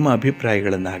ನಿಮ್ಮ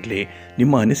ಅಭಿಪ್ರಾಯಗಳನ್ನಾಗಲಿ,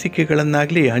 ನಿಮ್ಮ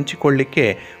ಅನಿಸಿಕೆಗಳನ್ನಾಗಲಿ ಹಂಚಿಕೊಳ್ಳಿಕ್ಕೆ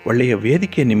ಒಳ್ಳೆಯ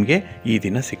ವೇದಿಕೆ ನಿಮಗೆ ಈ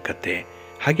ದಿನ ಸಿಕ್ಕತ್ತೆ.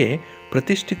 ಹಾಗೆ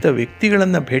ಪ್ರತಿಷ್ಠಿತ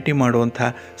ವ್ಯಕ್ತಿಗಳನ್ನು ಭೇಟಿ ಮಾಡುವಂಥ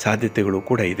ಸಾಧ್ಯತೆಗಳು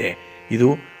ಕೂಡ ಇದೆ. ಇದು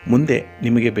ಮುಂದೆ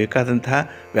ನಿಮಗೆ ಬೇಕಾದಂತಹ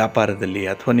ವ್ಯಾಪಾರದಲ್ಲಿ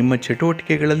ಅಥವಾ ನಿಮ್ಮ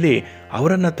ಚಟುವಟಿಕೆಗಳಲ್ಲಿ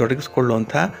ಅವರನ್ನು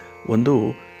ತೊಡಗಿಸ್ಕೊಳ್ಳುವಂಥ ಒಂದು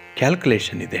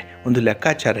ಕ್ಯಾಲ್ಕುಲೇಷನ್ ಇದೆ, ಒಂದು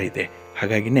ಲೆಕ್ಕಾಚಾರ ಇದೆ.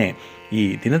 ಹಾಗಾಗಿನೇ ಈ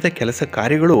ದಿನದ ಕೆಲಸ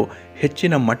ಕಾರ್ಯಗಳು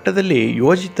ಹೆಚ್ಚಿನ ಮಟ್ಟದಲ್ಲಿ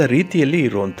ಯೋಜಿತ ರೀತಿಯಲ್ಲಿ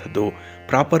ಇರುವಂಥದ್ದು,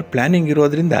 ಪ್ರಾಪರ್ ಪ್ಲ್ಯಾನಿಂಗ್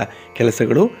ಇರೋದರಿಂದ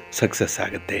ಕೆಲಸಗಳು ಸಕ್ಸಸ್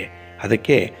ಆಗುತ್ತೆ.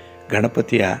 ಅದಕ್ಕೆ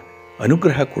ಗಣಪತಿಯ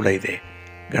ಅನುಗ್ರಹ ಕೂಡ ಇದೆ.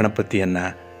 ಗಣಪತಿಯನ್ನು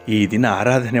ಈ ದಿನ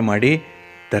ಆರಾಧನೆ ಮಾಡಿ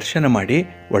ದರ್ಶನ ಮಾಡಿ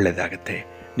ಒಳ್ಳೆಯದಾಗತ್ತೆ.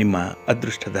 ನಿಮ್ಮ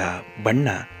ಅದೃಷ್ಟದ ಬಣ್ಣ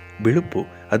ಬಿಳುಪು,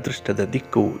 ಅದೃಷ್ಟದ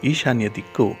ದಿಕ್ಕು ಈಶಾನ್ಯ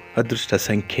ದಿಕ್ಕು, ಅದೃಷ್ಟ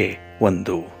ಸಂಖ್ಯೆ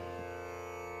 1.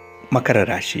 ಮಕರ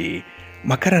ರಾಶಿ.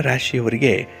 ಮಕರ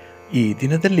ರಾಶಿಯವರಿಗೆ ಈ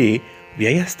ದಿನದಲ್ಲಿ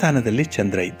ವ್ಯಯಸ್ಥಾನದಲ್ಲಿ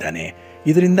ಚಂದ್ರ ಇದ್ದಾನೆ.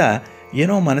 ಇದರಿಂದ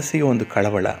ಏನೋ ಮನಸ್ಸಿಗೆ ಒಂದು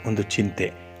ಕಳವಳ, ಒಂದು ಚಿಂತೆ,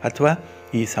 ಅಥವಾ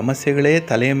ಈ ಸಮಸ್ಯೆಗಳೇ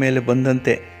ತಲೆಯ ಮೇಲೆ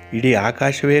ಬಂದಂತೆ, ಇಡೀ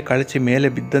ಆಕಾಶವೇ ಕಳಚಿ ಮೇಲೆ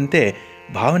ಬಿದ್ದಂತೆ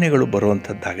ಭಾವನೆಗಳು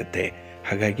ಬರುವಂಥದ್ದಾಗತ್ತೆ.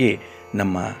 ಹಾಗಾಗಿ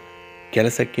ನಮ್ಮ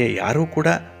ಕೆಲಸಕ್ಕೆ ಯಾರೂ ಕೂಡ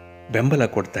ಬೆಂಬಲ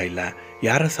ಕೊಡ್ತಾ ಇಲ್ಲ,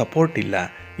 ಯಾರ ಸಪೋರ್ಟ್ ಇಲ್ಲ,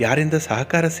 ಯಾರಿಂದ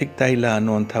ಸಹಕಾರ ಸಿಗ್ತಾ ಇಲ್ಲ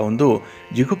ಅನ್ನುವಂಥ ಒಂದು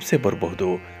ಜಿಗುಪ್ಸೆ ಬರಬಹುದು.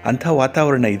 ಅಂಥ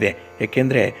ವಾತಾವರಣ ಇದೆ.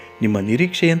 ಏಕೆಂದರೆ ನಿಮ್ಮ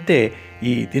ನಿರೀಕ್ಷೆಯಂತೆ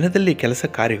ಈ ದಿನದಲ್ಲಿ ಕೆಲಸ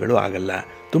ಕಾರ್ಯಗಳು ಆಗಲ್ಲ,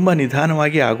 ತುಂಬ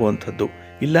ನಿಧಾನವಾಗಿ ಆಗುವಂಥದ್ದು.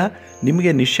 ಇಲ್ಲ,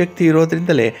 ನಿಮಗೆ ನಿಶ್ಶಕ್ತಿ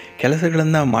ಇರೋದ್ರಿಂದಲೇ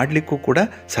ಕೆಲಸಗಳನ್ನು ಮಾಡಲಿಕ್ಕೂ ಕೂಡ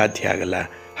ಸಾಧ್ಯ ಆಗಲ್ಲ.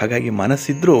 ಹಾಗಾಗಿ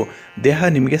ಮನಸ್ಸಿದ್ರೂ ದೇಹ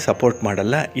ನಿಮಗೆ ಸಪೋರ್ಟ್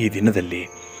ಮಾಡಲ್ಲ ಈ ದಿನದಲ್ಲಿ.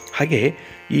 ಹಾಗೆ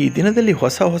ಈ ದಿನದಲ್ಲಿ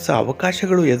ಹೊಸ ಹೊಸ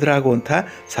ಅವಕಾಶಗಳು ಎದುರಾಗುವಂಥ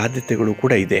ಸಾಧ್ಯತೆಗಳು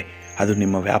ಕೂಡ ಇದೆ. ಅದು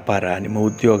ನಿಮ್ಮ ವ್ಯಾಪಾರ, ನಿಮ್ಮ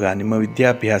ಉದ್ಯೋಗ, ನಿಮ್ಮ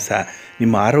ವಿದ್ಯಾಭ್ಯಾಸ,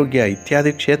 ನಿಮ್ಮ ಆರೋಗ್ಯ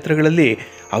ಇತ್ಯಾದಿ ಕ್ಷೇತ್ರಗಳಲ್ಲಿ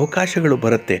ಅವಕಾಶಗಳು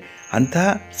ಬರುತ್ತೆ. ಅಂತಹ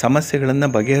ಸಮಸ್ಯೆಗಳನ್ನು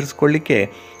ಬಗೆಹರಿಸ್ಕೊಳ್ಳಿಕ್ಕೆ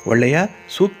ಒಳ್ಳೆಯ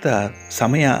ಸೂಕ್ತ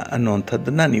ಸಮಯ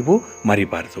ಅನ್ನುವಂಥದ್ದನ್ನು ನೀವು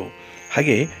ಮರಿಬಾರ್ದು.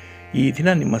 ಹಾಗೆ ಈ ದಿನ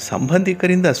ನಿಮ್ಮ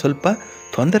ಸಂಬಂಧಿಕರಿಂದ ಸ್ವಲ್ಪ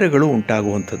ತೊಂದರೆಗಳು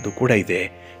ಉಂಟಾಗುವಂಥದ್ದು ಕೂಡ ಇದೆ.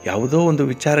 ಯಾವುದೋ ಒಂದು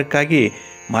ವಿಚಾರಕ್ಕಾಗಿ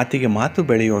ಮಾತಿಗೆ ಮಾತು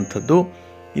ಬೆಳೆಯುವಂಥದ್ದು.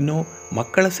 ಇನ್ನು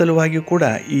ಮಕ್ಕಳ ಸಲುವಾಗಿ ಕೂಡ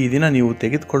ಈ ದಿನ ನೀವು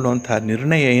ತೆಗೆದುಕೊಳ್ಳುವಂಥ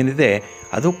ನಿರ್ಣಯ ಏನಿದೆ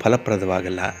ಅದು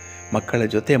ಫಲಪ್ರದವಾಗಲ್ಲ. ಮಕ್ಕಳ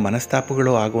ಜೊತೆ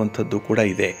ಮನಸ್ತಾಪಗಳು ಆಗುವಂಥದ್ದು ಕೂಡ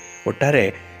ಇದೆ. ಒಟ್ಟಾರೆ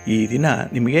ಈ ದಿನ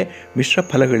ನಿಮಗೆ ಮಿಶ್ರ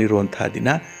ಫಲಗಳಿರುವಂಥ ದಿನ.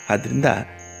 ಆದ್ದರಿಂದ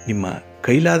ನಿಮ್ಮ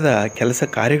ಕೈಲಾದ ಕೆಲಸ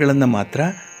ಕಾರ್ಯಗಳನ್ನು ಮಾತ್ರ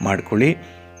ಮಾಡಿಕೊಳ್ಳಿ.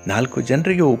 4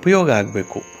 ಜನರಿಗೆ ಉಪಯೋಗ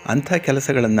ಆಗಬೇಕು ಅಂಥ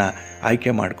ಕೆಲಸಗಳನ್ನು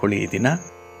ಆಯ್ಕೆ ಮಾಡಿಕೊಳ್ಳಿ. ಈ ದಿನ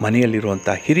ಮನೆಯಲ್ಲಿರುವಂಥ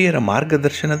ಹಿರಿಯರ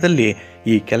ಮಾರ್ಗದರ್ಶನದಲ್ಲಿ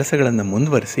ಈ ಕೆಲಸಗಳನ್ನು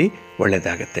ಮುಂದುವರಿಸಿ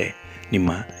ಒಳ್ಳೆಯದಾಗತ್ತೆ.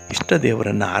 ನಿಮ್ಮ ಇಷ್ಟ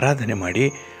ದೇವರನ್ನು ಆರಾಧನೆ ಮಾಡಿ.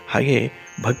 ಹಾಗೆ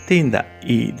ಭಕ್ತಿಯಿಂದ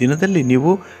ಈ ದಿನದಲ್ಲಿ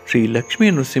ನೀವು ಶ್ರೀ ಲಕ್ಷ್ಮೀ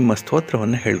ನೃಸಿಂಹ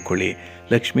ಸ್ತೋತ್ರವನ್ನು ಹೇಳ್ಕೊಳ್ಳಿ,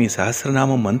 ಲಕ್ಷ್ಮೀ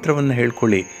ಸಹಸ್ರನಾಮ ಮಂತ್ರವನ್ನು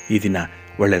ಹೇಳ್ಕೊಳ್ಳಿ. ಈ ದಿನ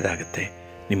ಒಳ್ಳೆಯದಾಗತ್ತೆ.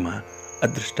 ನಿಮ್ಮ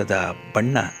ಅದೃಷ್ಟದ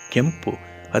ಬಣ್ಣ ಕೆಂಪು,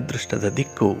 ಅದೃಷ್ಟದ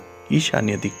ದಿಕ್ಕು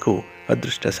ಈಶಾನ್ಯ ದಿಕ್ಕು,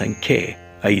 ಅದೃಷ್ಟ ಸಂಖ್ಯೆ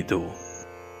 5.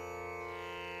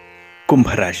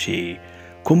 ಕುಂಭರಾಶಿ.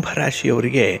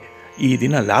 ಕುಂಭರಾಶಿಯವರಿಗೆ ಈ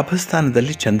ದಿನ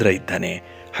ಲಾಭಸ್ಥಾನದಲ್ಲಿ ಚಂದ್ರ ಇದ್ದಾನೆ.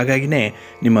 ಹಾಗಾಗಿನೇ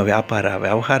ನಿಮ್ಮ ವ್ಯಾಪಾರ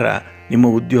ವ್ಯವಹಾರ, ನಿಮ್ಮ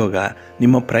ಉದ್ಯೋಗ,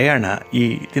 ನಿಮ್ಮ ಪ್ರಯಾಣ ಈ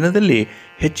ದಿನದಲ್ಲಿ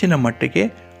ಹೆಚ್ಚಿನ ಮಟ್ಟಿಗೆ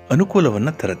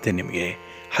ಅನುಕೂಲವನ್ನು ತರುತ್ತೆ ನಿಮಗೆ.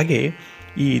 ಹಾಗೆ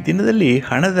ಈ ದಿನದಲ್ಲಿ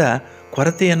ಹಣದ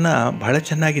ಕೊರತೆಯನ್ನು ಬಹಳ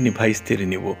ಚೆನ್ನಾಗಿ ನಿಭಾಯಿಸ್ತೀರಿ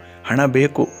ನೀವು. ಹಣ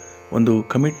ಬೇಕು, ಒಂದು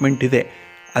ಕಮಿಟ್ಮೆಂಟ್ ಇದೆ,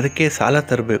 ಅದಕ್ಕೆ ಸಾಲ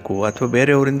ತರಬೇಕು ಅಥವಾ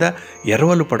ಬೇರೆಯವರಿಂದ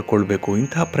ಎರವಲು ಪಡ್ಕೊಳ್ಬೇಕು.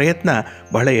 ಇಂತಹ ಪ್ರಯತ್ನ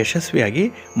ಬಹಳ ಯಶಸ್ವಿಯಾಗಿ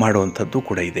ಮಾಡುವಂಥದ್ದು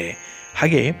ಕೂಡ ಇದೆ.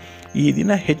 ಹಾಗೆ ಈ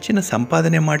ದಿನ ಹೆಚ್ಚಿನ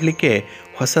ಸಂಪಾದನೆ ಮಾಡಲಿಕ್ಕೆ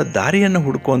ಹೊಸ ದಾರಿಯನ್ನು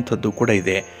ಹುಡುಕುವಂಥದ್ದು ಕೂಡ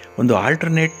ಇದೆ. ಒಂದು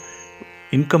ಆಲ್ಟರ್ನೇಟ್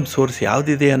ಇನ್ಕಮ್ ಸೋರ್ಸ್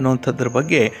ಯಾವುದಿದೆ ಅನ್ನೋವಂಥದ್ರ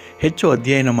ಬಗ್ಗೆ ಹೆಚ್ಚು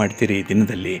ಅಧ್ಯಯನ ಮಾಡ್ತೀರಿ ಈ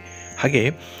ದಿನದಲ್ಲಿ. ಹಾಗೆ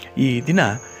ಈ ದಿನ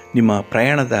ನಿಮ್ಮ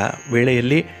ಪ್ರಯಾಣದ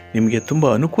ವೇಳೆಯಲ್ಲಿ ನಿಮಗೆ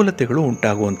ತುಂಬ ಅನುಕೂಲತೆಗಳು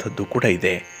ಉಂಟಾಗುವಂಥದ್ದು ಕೂಡ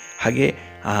ಇದೆ. ಹಾಗೆ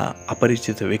ಆ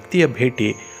ಅಪರಿಚಿತ ವ್ಯಕ್ತಿಯ ಭೇಟಿ,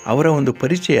 ಅವರ ಒಂದು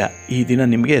ಪರಿಚಯ ಈ ದಿನ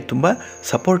ನಿಮಗೆ ತುಂಬ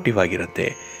ಸಪೋರ್ಟಿವ್ ಆಗಿರುತ್ತೆ.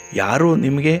 ಯಾರು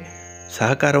ನಿಮಗೆ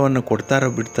ಸಹಕಾರವನ್ನು ಕೊಡ್ತಾರೋ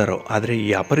ಬಿಡ್ತಾರೋ, ಆದರೆ ಈ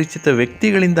ಅಪರಿಚಿತ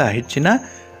ವ್ಯಕ್ತಿಗಳಿಂದ ಹೆಚ್ಚಿನ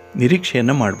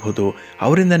ನಿರೀಕ್ಷೆಯನ್ನು ಮಾಡ್ಬೋದು.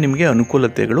 ಅವರಿಂದ ನಿಮಗೆ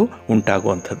ಅನುಕೂಲತೆಗಳು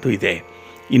ಉಂಟಾಗುವಂಥದ್ದು ಇದೆ.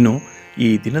 ಇನ್ನು ಈ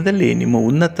ದಿನದಲ್ಲಿ ನಿಮ್ಮ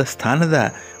ಉನ್ನತ ಸ್ಥಾನದ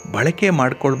ಬಳಕೆ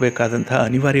ಮಾಡಿಕೊಳ್ಬೇಕಾದಂತಹ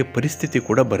ಅನಿವಾರ್ಯ ಪರಿಸ್ಥಿತಿ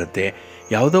ಕೂಡ ಬರುತ್ತೆ.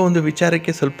 ಯಾವುದೋ ಒಂದು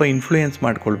ವಿಚಾರಕ್ಕೆ ಸ್ವಲ್ಪ ಇನ್ಫ್ಲೂಯೆನ್ಸ್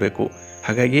ಮಾಡಿಕೊಳ್ಬೇಕು.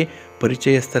 ಹಾಗಾಗಿ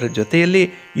ಪರಿಚಯಸ್ಥರ ಜೊತೆಯಲ್ಲಿ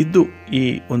ಇದ್ದು ಈ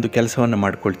ಒಂದು ಕೆಲಸವನ್ನು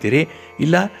ಮಾಡ್ಕೊಳ್ತೀರಿ.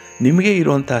 ಇಲ್ಲ, ನಿಮಗೆ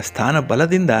ಇರುವಂಥ ಸ್ಥಾನ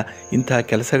ಬಲದಿಂದ ಇಂಥ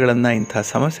ಕೆಲಸಗಳನ್ನು, ಇಂಥ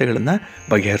ಸಮಸ್ಯೆಗಳನ್ನು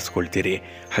ಬಗೆಹರಿಸ್ಕೊಳ್ತೀರಿ.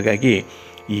 ಹಾಗಾಗಿ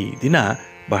ಈ ದಿನ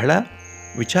ಬಹಳ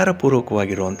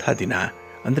ವಿಚಾರಪೂರ್ವಕವಾಗಿರುವಂಥ ದಿನ.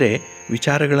 ಅಂದರೆ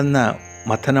ವಿಚಾರಗಳನ್ನು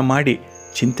ಮಥನ ಮಾಡಿ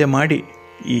ಚಿಂತೆ ಮಾಡಿ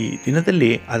ಈ ದಿನದಲ್ಲಿ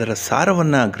ಅದರ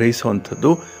ಸಾರವನ್ನು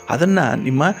ಗ್ರಹಿಸುವಂಥದ್ದು, ಅದನ್ನು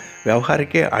ನಿಮ್ಮ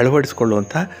ವ್ಯವಹಾರಕ್ಕೆ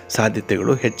ಅಳವಡಿಸ್ಕೊಳ್ಳುವಂಥ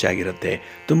ಸಾಧ್ಯತೆಗಳು ಹೆಚ್ಚಾಗಿರುತ್ತೆ.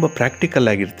 ತುಂಬ ಪ್ರಾಕ್ಟಿಕಲ್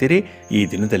ಆಗಿರ್ತೀರಿ ಈ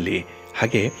ದಿನದಲ್ಲಿ.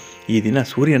 ಹಾಗೆ ಈ ದಿನ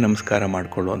ಸೂರ್ಯ ನಮಸ್ಕಾರ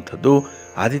ಮಾಡಿಕೊಳ್ಳುವಂಥದ್ದು,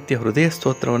 ಆದಿತ್ಯ ಹೃದಯ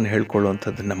ಸ್ತೋತ್ರವನ್ನು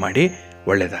ಹೇಳ್ಕೊಳ್ಳುವಂಥದ್ದನ್ನು ಮಾಡಿ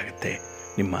ಒಳ್ಳೆಯದಾಗುತ್ತೆ.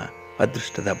 ನಿಮ್ಮ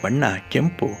ಅದೃಷ್ಟದ ಬಣ್ಣ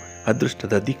ಕೆಂಪು,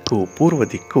 ಅದೃಷ್ಟದ ದಿಕ್ಕು ಪೂರ್ವ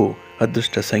ದಿಕ್ಕು,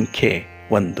 ಅದೃಷ್ಟ ಸಂಖ್ಯೆ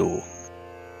 1.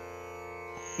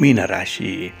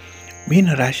 ಮೀನರಾಶಿ.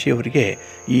 ಮೀನರಾಶಿಯವರಿಗೆ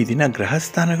ಈ ದಿನ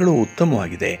ಗ್ರಹಸ್ಥಾನಗಳು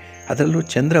ಉತ್ತಮವಾಗಿದೆ. ಅದರಲ್ಲೂ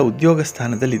ಚಂದ್ರ ಉದ್ಯೋಗ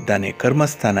ಸ್ಥಾನದಲ್ಲಿದ್ದಾನೆ,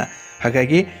 ಕರ್ಮಸ್ಥಾನ.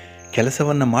 ಹಾಗಾಗಿ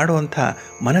ಕೆಲಸವನ್ನು ಮಾಡುವಂಥ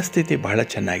ಮನಸ್ಥಿತಿ ಬಹಳ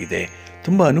ಚೆನ್ನಾಗಿದೆ,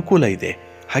 ತುಂಬ ಅನುಕೂಲ ಇದೆ.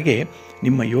 ಹಾಗೆ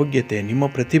ನಿಮ್ಮ ಯೋಗ್ಯತೆ, ನಿಮ್ಮ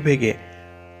ಪ್ರತಿಭೆಗೆ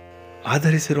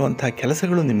ಆಧರಿಸಿರುವಂಥ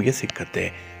ಕೆಲಸಗಳು ನಿಮಗೆ ಸಿಕ್ಕತ್ತೆ.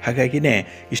 ಹಾಗಾಗಿನೇ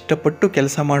ಇಷ್ಟಪಟ್ಟು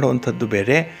ಕೆಲಸ ಮಾಡುವಂಥದ್ದು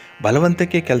ಬೇರೆ,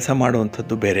 ಬಲವಂತಕ್ಕೆ ಕೆಲಸ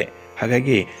ಮಾಡುವಂಥದ್ದು ಬೇರೆ.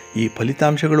 ಹಾಗಾಗಿ ಈ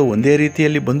ಫಲಿತಾಂಶಗಳು ಒಂದೇ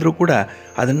ರೀತಿಯಲ್ಲಿ ಬಂದರೂ ಕೂಡ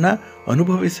ಅದನ್ನು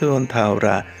ಅನುಭವಿಸುವಂಥ ಅವರ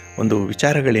ಒಂದು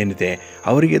ವಿಚಾರಗಳೇನಿದೆ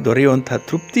ಅವರಿಗೆ ದೊರೆಯುವಂಥ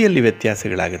ತೃಪ್ತಿಯಲ್ಲಿ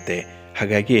ವ್ಯತ್ಯಾಸಗಳಾಗುತ್ತೆ.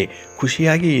 ಹಾಗಾಗಿ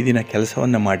ಖುಷಿಯಾಗಿ ಈ ದಿನ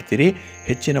ಕೆಲಸವನ್ನು ಮಾಡ್ತೀರಿ.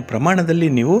 ಹೆಚ್ಚಿನ ಪ್ರಮಾಣದಲ್ಲಿ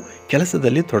ನೀವು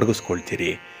ಕೆಲಸದಲ್ಲಿ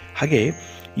ತೊಡಗಿಸ್ಕೊಳ್ತೀರಿ. ಹಾಗೆ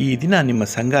ಈ ದಿನ ನಿಮ್ಮ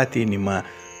ಸಂಗಾತಿ, ನಿಮ್ಮ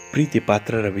ಪ್ರೀತಿ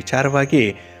ಪಾತ್ರರ ವಿಚಾರವಾಗಿ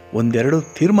ಒಂದೆರಡು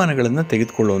ತೀರ್ಮಾನಗಳನ್ನು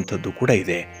ತೆಗೆದುಕೊಳ್ಳುವಂಥದ್ದು ಕೂಡ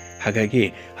ಇದೆ. ಹಾಗಾಗಿ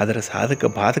ಅದರ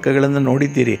ಸಾಧಕ ಬಾಧಕಗಳನ್ನು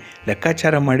ನೋಡಿದ್ದೀರಿ,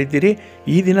 ಲೆಕ್ಕಾಚಾರ ಮಾಡಿದ್ದೀರಿ.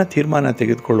 ಈ ದಿನ ತೀರ್ಮಾನ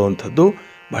ತೆಗೆದುಕೊಳ್ಳುವಂಥದ್ದು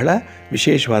ಬಹಳ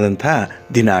ವಿಶೇಷವಾದಂಥ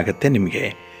ದಿನ ಆಗುತ್ತೆ ನಿಮಗೆ.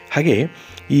 ಹಾಗೆ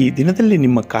ಈ ದಿನದಲ್ಲಿ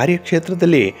ನಿಮ್ಮ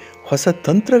ಕಾರ್ಯಕ್ಷೇತ್ರದಲ್ಲಿ ಹೊಸ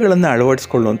ತಂತ್ರಗಳನ್ನು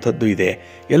ಅಳವಡಿಸ್ಕೊಳ್ಳುವಂಥದ್ದು ಇದೆ.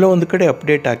 ಎಲ್ಲೋ ಒಂದು ಕಡೆ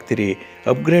ಅಪ್ಡೇಟ್ ಆಗ್ತೀರಿ,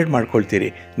 ಅಪ್ಗ್ರೇಡ್ ಮಾಡ್ಕೊಳ್ತೀರಿ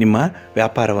ನಿಮ್ಮ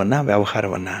ವ್ಯಾಪಾರವನ್ನು,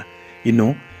 ವ್ಯವಹಾರವನ್ನು. ಇನ್ನು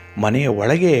ಮನೆಯ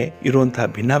ಒಳಗೆ ಇರುವಂಥ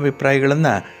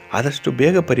ಭಿನ್ನಾಭಿಪ್ರಾಯಗಳನ್ನು ಆದಷ್ಟು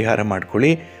ಬೇಗ ಪರಿಹಾರ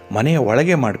ಮಾಡ್ಕೊಳ್ಳಿ, ಮನೆಯ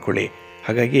ಒಳಗೆ ಮಾಡ್ಕೊಳ್ಳಿ.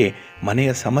 ಹಾಗಾಗಿ ಮನೆಯ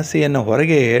ಸಮಸ್ಯೆಯನ್ನು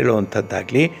ಹೊರಗೆ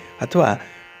ಹೇಳುವಂಥದ್ದಾಗಲಿ ಅಥವಾ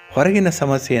ಹೊರಗಿನ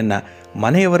ಸಮಸ್ಯೆಯನ್ನು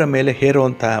ಮನೆಯವರ ಮೇಲೆ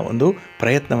ಹೇರುವಂಥ ಒಂದು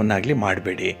ಪ್ರಯತ್ನವನ್ನಾಗಲಿ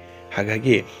ಮಾಡಬೇಡಿ.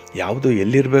 ಹಾಗಾಗಿ ಯಾವುದು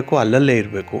ಎಲ್ಲಿರಬೇಕೋ ಅಲ್ಲಲ್ಲೇ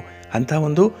ಇರಬೇಕು ಅಂಥ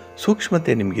ಒಂದು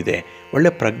ಸೂಕ್ಷ್ಮತೆ ನಿಮಗಿದೆ. ಒಳ್ಳೆ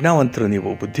ಪ್ರಜ್ಞಾವಂತರು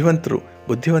ನೀವು,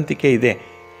 ಬುದ್ಧಿವಂತಿಕೆ ಇದೆ.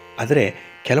 ಆದರೆ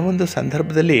ಕೆಲವೊಂದು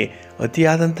ಸಂದರ್ಭದಲ್ಲಿ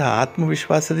ಅತಿಯಾದಂಥ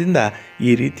ಆತ್ಮವಿಶ್ವಾಸದಿಂದ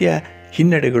ಈ ರೀತಿಯ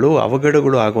ಹಿನ್ನಡೆಗಳು,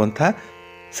 ಅವಘಡಗಳು ಆಗುವಂಥ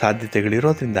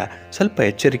ಸಾಧ್ಯತೆಗಳಿರೋದ್ರಿಂದ ಸ್ವಲ್ಪ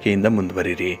ಎಚ್ಚರಿಕೆಯಿಂದ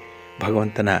ಮುಂದುವರಿರಿ.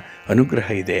 ಭಗವಂತನ ಅನುಗ್ರಹ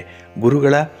ಇದೆ,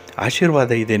 ಗುರುಗಳ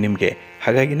ಆಶೀರ್ವಾದ ಇದೆ ನಿಮಗೆ.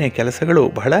 ಹಾಗಾಗಿಯೇ ಕೆಲಸಗಳು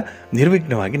ಬಹಳ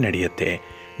ನಿರ್ವಿಘ್ನವಾಗಿ ನಡೆಯುತ್ತೆ.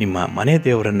 ನಿಮ್ಮ ಮನೆ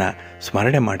ದೇವರನ್ನು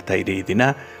ಸ್ಮರಣೆ ಮಾಡ್ತಾಯಿರಿ ಈ ದಿನ.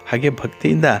 ಹಾಗೆ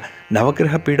ಭಕ್ತಿಯಿಂದ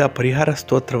ನವಗ್ರಹ ಪೀಡ ಪರಿಹಾರ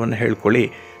ಸ್ತೋತ್ರವನ್ನು ಹೇಳ್ಕೊಳ್ಳಿ,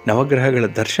 ನವಗ್ರಹಗಳ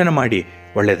ದರ್ಶನ ಮಾಡಿ,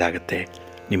 ಒಳ್ಳೆಯದಾಗತ್ತೆ.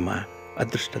 ನಿಮ್ಮ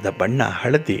ಅದೃಷ್ಟದ ಬಣ್ಣ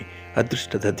ಹಳದಿ,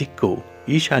 ಅದೃಷ್ಟದ ದಿಕ್ಕು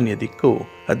ಈಶಾನ್ಯ ದಿಕ್ಕು,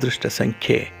 ಅದೃಷ್ಟ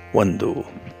ಸಂಖ್ಯೆ 1.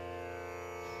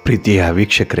 ಪ್ರೀತಿಯ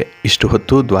ವೀಕ್ಷಕರೇ, ಇಷ್ಟು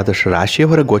ಹೊತ್ತು ದ್ವಾದಶ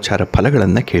ರಾಶಿಯವರ ಗೋಚಾರ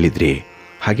ಫಲಗಳನ್ನು ಕೇಳಿದ್ರಿ.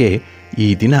 ಹಾಗೆ ಈ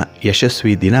ದಿನ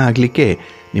ಯಶಸ್ವಿ ದಿನ ಆಗಲಿಕ್ಕೆ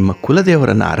ನಿಮ್ಮ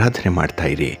ಕುಲದೇವರನ್ನು ಆರಾಧನೆ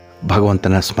ಮಾಡ್ತಾಯಿರಿ,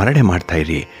 ಭಗವಂತನ ಸ್ಮರಣೆ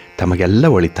ಮಾಡ್ತಾಯಿರಿ. ತಮಗೆಲ್ಲ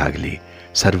ಒಳಿತಾಗಲಿ.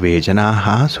 ಸರ್ವೇ ಜನಾಃ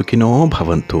ಸುಖಿನೋ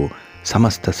ಭವಂತು,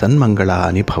 ಸಮಸ್ತ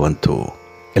ಸನ್ಮಂಗಳಾನಿ ಭವಂತು.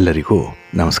 ಎಲ್ಲರಿಗೂ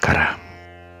ನಮಸ್ಕಾರ.